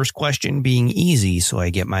the first question being easy, so I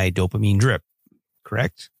get my dopamine drip,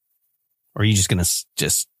 correct? Or are you just going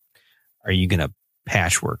to are you going to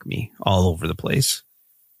patchwork me all over the place?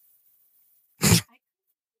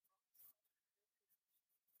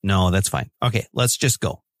 No, that's fine. Okay, let's just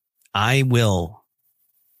go. I will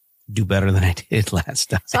do better than I did last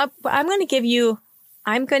time. So I'm going to give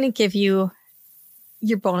you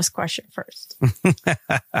your bonus question first.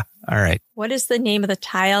 All right. What is the name of the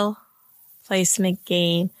tile placement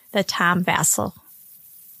game that Tom Vassell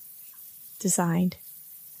designed?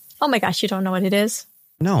 Oh my gosh, you don't know what it is?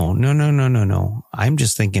 No. I'm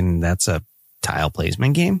just thinking that's a tile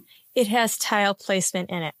placement game. It has tile placement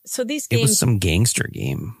in it. So these games. It was some gangster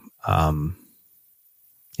game.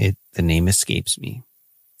 The name escapes me.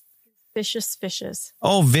 Vicious Fishes.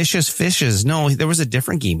 Oh, Vicious Fishes. No, there was a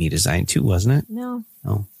different game he designed too, wasn't it? No.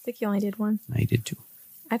 Oh. I think he only did one. I did too.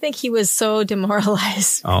 I think he was so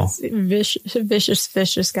demoralized. Oh. Vicious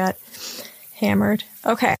Fishes got hammered.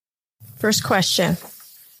 Okay. First question.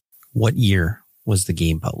 What year was the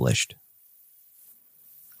game published?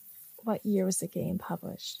 What year was the game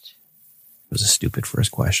published? It was a stupid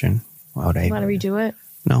first question. Why would I? Want to redo it?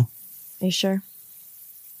 No. Are you sure?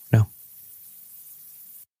 No.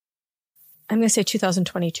 I'm going to say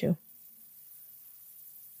 2022.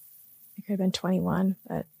 It could have been 21,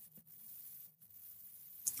 but.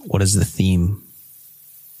 What is the theme?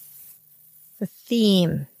 The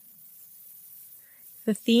theme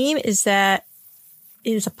is that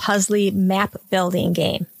it is a puzzly map building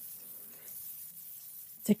game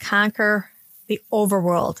to conquer the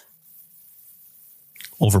overworld.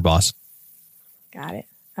 Overboss. Got it.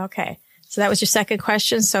 Okay. So that was your second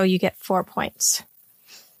question. So you get 4 points.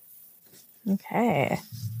 Okay.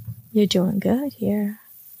 You're doing good here.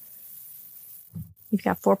 You've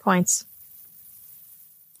got 4 points.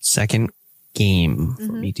 Second game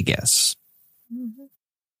for me to guess. Mm-hmm.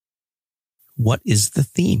 What is the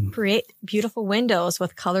theme? Create beautiful windows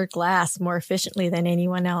with colored glass more efficiently than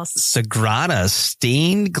anyone else. Sagrada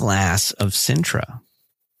stained glass of Sintra.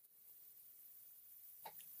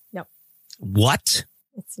 Nope. What?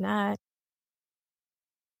 It's not.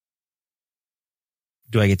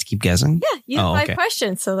 Do I get to keep guessing? Yeah, you have 5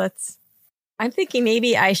 questions. So I'm thinking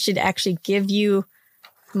maybe I should actually give you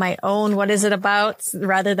my own what is it about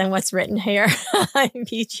rather than what's written here.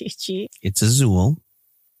 BGG. It's Azul.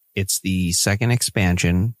 It's the second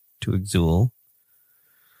expansion to Azul.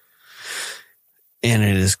 And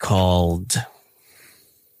it is called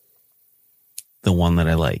the one that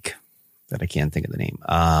I like, that I can't think of the name.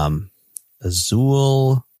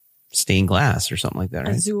 Azul stained glass or something like that,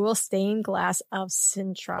 right? Azul stained glass of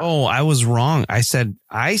Sintra. Oh, I was wrong. I said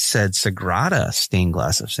Sagrada stained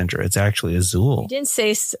glass of Sintra. It's actually Azul. You didn't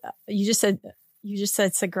say, you just said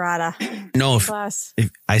Sagrada. No, if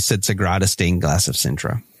I said Sagrada stained glass of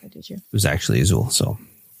Sintra. Or did you? It was actually Azul. So,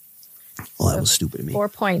 that was stupid of me. 4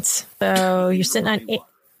 points. So you're sitting on 8.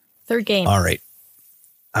 Third game. All right.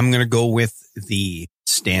 I'm going to go with the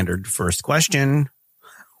standard first question.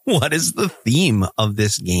 What is the theme of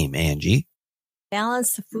this game, Angie?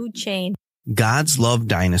 Balance the food chain. Gods love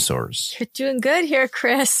dinosaurs. You're doing good here,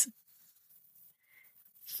 Chris.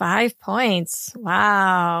 5 points.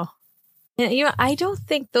 Wow. You know, I don't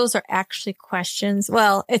think those are actually questions.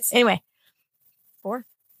 Well, anyway. 4.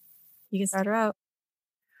 You can start her out.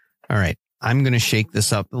 All right. I'm going to shake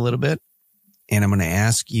this up a little bit, and I'm going to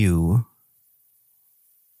ask you,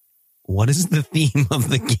 what is the theme of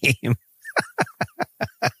the game?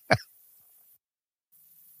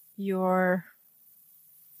 You're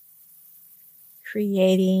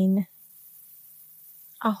creating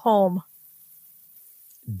a home.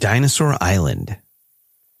 Dinosaur Island.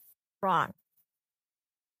 Wrong.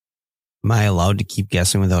 Am I allowed to keep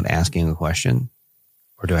guessing without asking a question?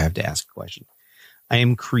 Or do I have to ask a question? I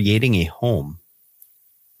am creating a home.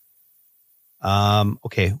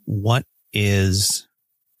 Okay. What is,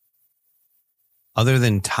 other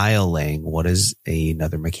than tile laying, what is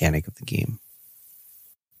another mechanic of the game?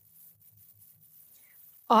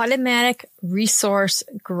 Automatic resource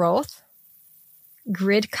growth,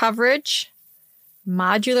 grid coverage,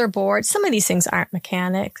 modular board. Some of these things aren't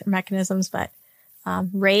mechanisms, but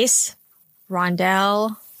race,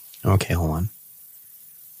 rondelle. Okay, hold on.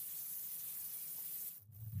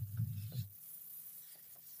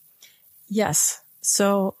 Yes.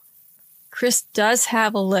 So Chris does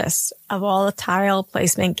have a list of all the tile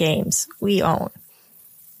placement games we own.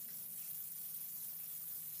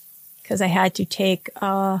 Because I had to take,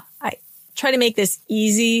 I try to make this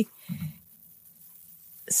easy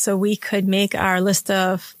so we could make our list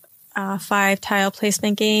of 5 tile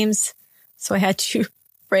placement games. So I had to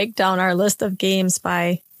break down our list of games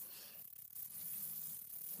by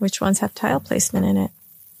which ones have tile placement in it.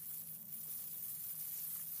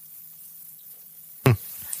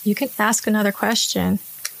 You can ask another question.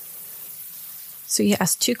 So you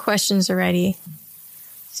asked 2 questions already.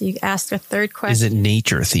 So you asked a third question. Is it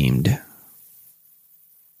nature themed?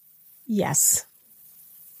 Yes.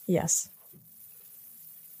 Yes.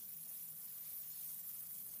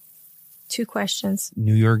 2 questions.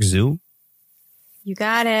 New York Zoo? You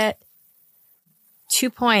got it. 2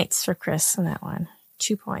 points for Chris on that one.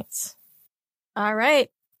 2 points. All right.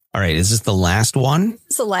 All right. Is this the last one?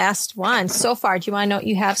 This is the last one. So far, do you want to know what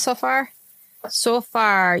you have so far? So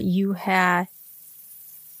far, you have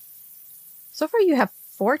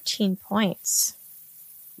 14 points.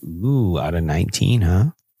 Ooh, out of 19,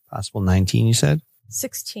 huh? Possible 19, you said?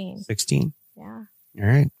 16. 16? Yeah. All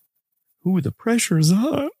right. Ooh, the pressure's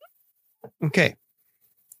on. Okay.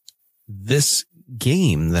 This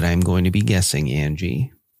game that I'm going to be guessing,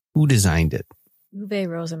 Angie, who designed it? Uwe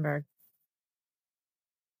Rosenberg.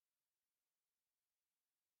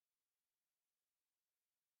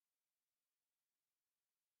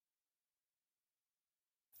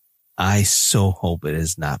 I so hope it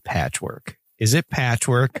is not Patchwork. Is it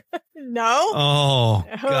Patchwork? No. Oh,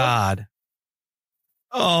 No. God.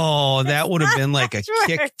 Oh, that would have been like a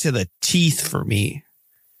kick to the teeth for me.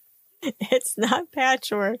 It's not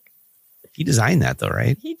Patchwork. He designed that, though,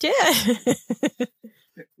 right? He did.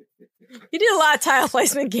 He did a lot of tile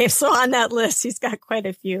placement games, so on that list, he's got quite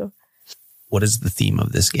a few. What is the theme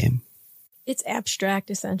of this game? It's abstract,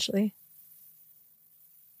 essentially.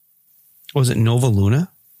 Was it Nova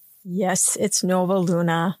Luna? Yes, it's Nova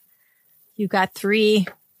Luna. You got 3.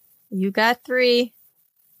 You got 3.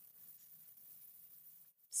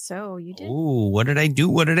 So you did. Oh, what did I do?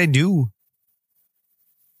 What did I do?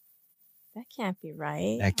 That can't be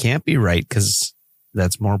right. That can't be right because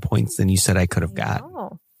that's more points than you said I could have got.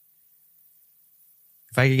 No.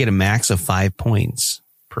 If I could get a max of 5 points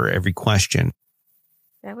per every question.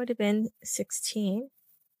 That would have been 16.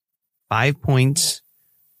 5 points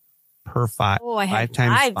per 5. Oh, I had 5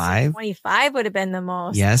 times 5. So 25 would have been the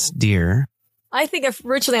most. Yes, dear. I think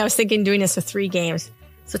originally I was thinking doing this for 3 games.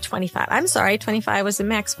 So 25. I'm sorry, 25 was the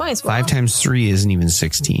max points. Well, 5 times 3 isn't even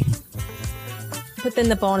 16. But then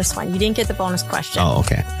the bonus one. You didn't get the bonus question. Oh,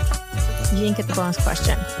 okay. You didn't get the bonus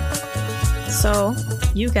question. So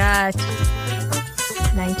you got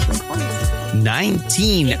 19 points.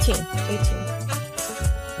 19.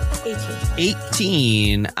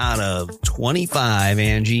 18 out of 25,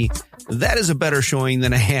 Angie. That is a better showing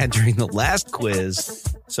than I had during the last quiz.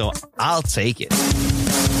 So I'll take it.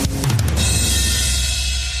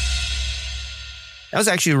 That was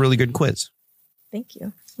actually a really good quiz. Thank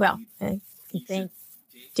you. Well, I thank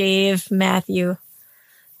Dave, Matthew,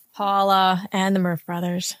 Paula, and the Murph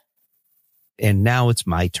brothers. And now it's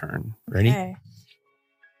my turn. Ready? Okay.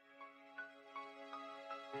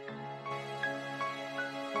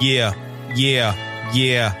 Yeah.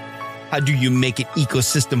 How do you make an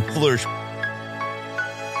ecosystem flourish?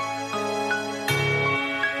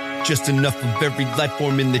 Just enough of every life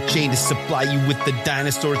form in the chain to supply you with the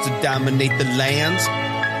dinosaurs to dominate the lands.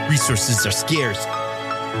 Resources are scarce.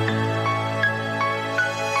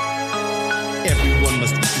 Everyone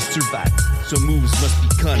must eat to survive, so moves must be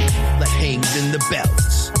cunning, like hangs in the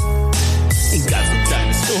balance. Ain't got some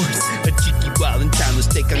dinosaurs, a cheeky, wild, and timeless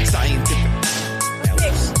take on scientific.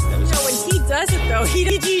 When he does it, though,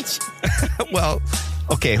 he teach. Well,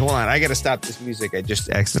 okay, hold on. I got to stop this music. I just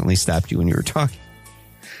accidentally stopped you when you were talking.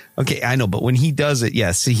 Okay, I know, but when he does it,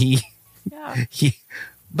 yes,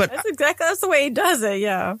 but that's the way he does it,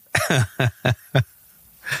 yeah.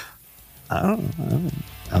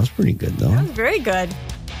 I That was pretty good, though. That was very good.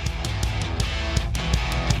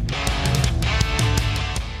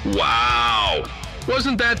 Wow!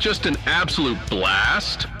 Wasn't that just an absolute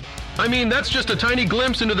blast? I mean, that's just a tiny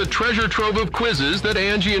glimpse into the treasure trove of quizzes that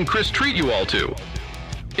Angie and Chris treat you all to.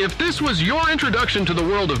 If this was your introduction to the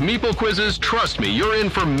world of Meeple quizzes, trust me, you're in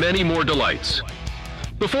for many more delights.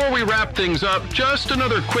 Before we wrap things up, just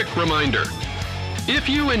another quick reminder. If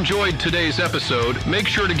you enjoyed today's episode, make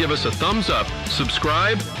sure to give us a thumbs up,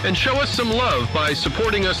 subscribe, and show us some love by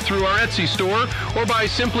supporting us through our Etsy store or by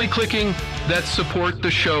simply clicking that Support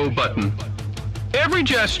the Show button. Every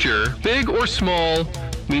gesture, big or small,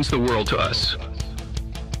 means the world to us.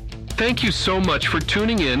 Thank you so much for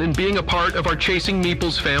tuning in and being a part of our Chasing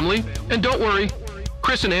Meeples family. And don't worry,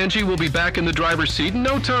 Chris and Angie will be back in the driver's seat in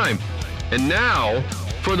no time. And now,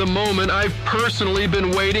 for the moment I've personally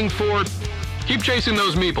been waiting for. Keep chasing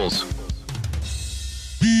those meeples.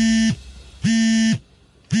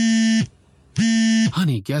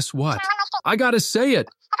 Honey, guess what? I gotta say it.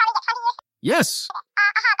 Yes.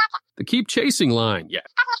 The keep chasing line. Yeah.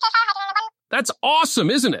 That's awesome,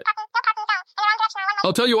 isn't it?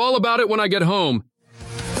 I'll tell you all about it when I get home.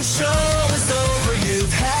 The show is over,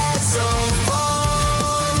 you've had some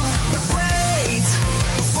fun. But wait,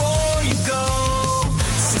 before you go,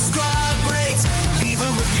 subscribe, rate, leave a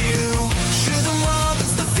review. Share the love,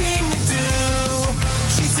 it's the thing to do.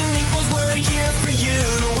 Chasing Meeples, we're here for you.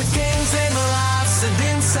 With games and laughs and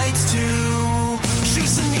insights too.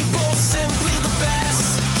 Chasing Meeples, simply the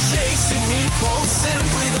best. Chasing Meeples,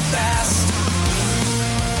 simply the best.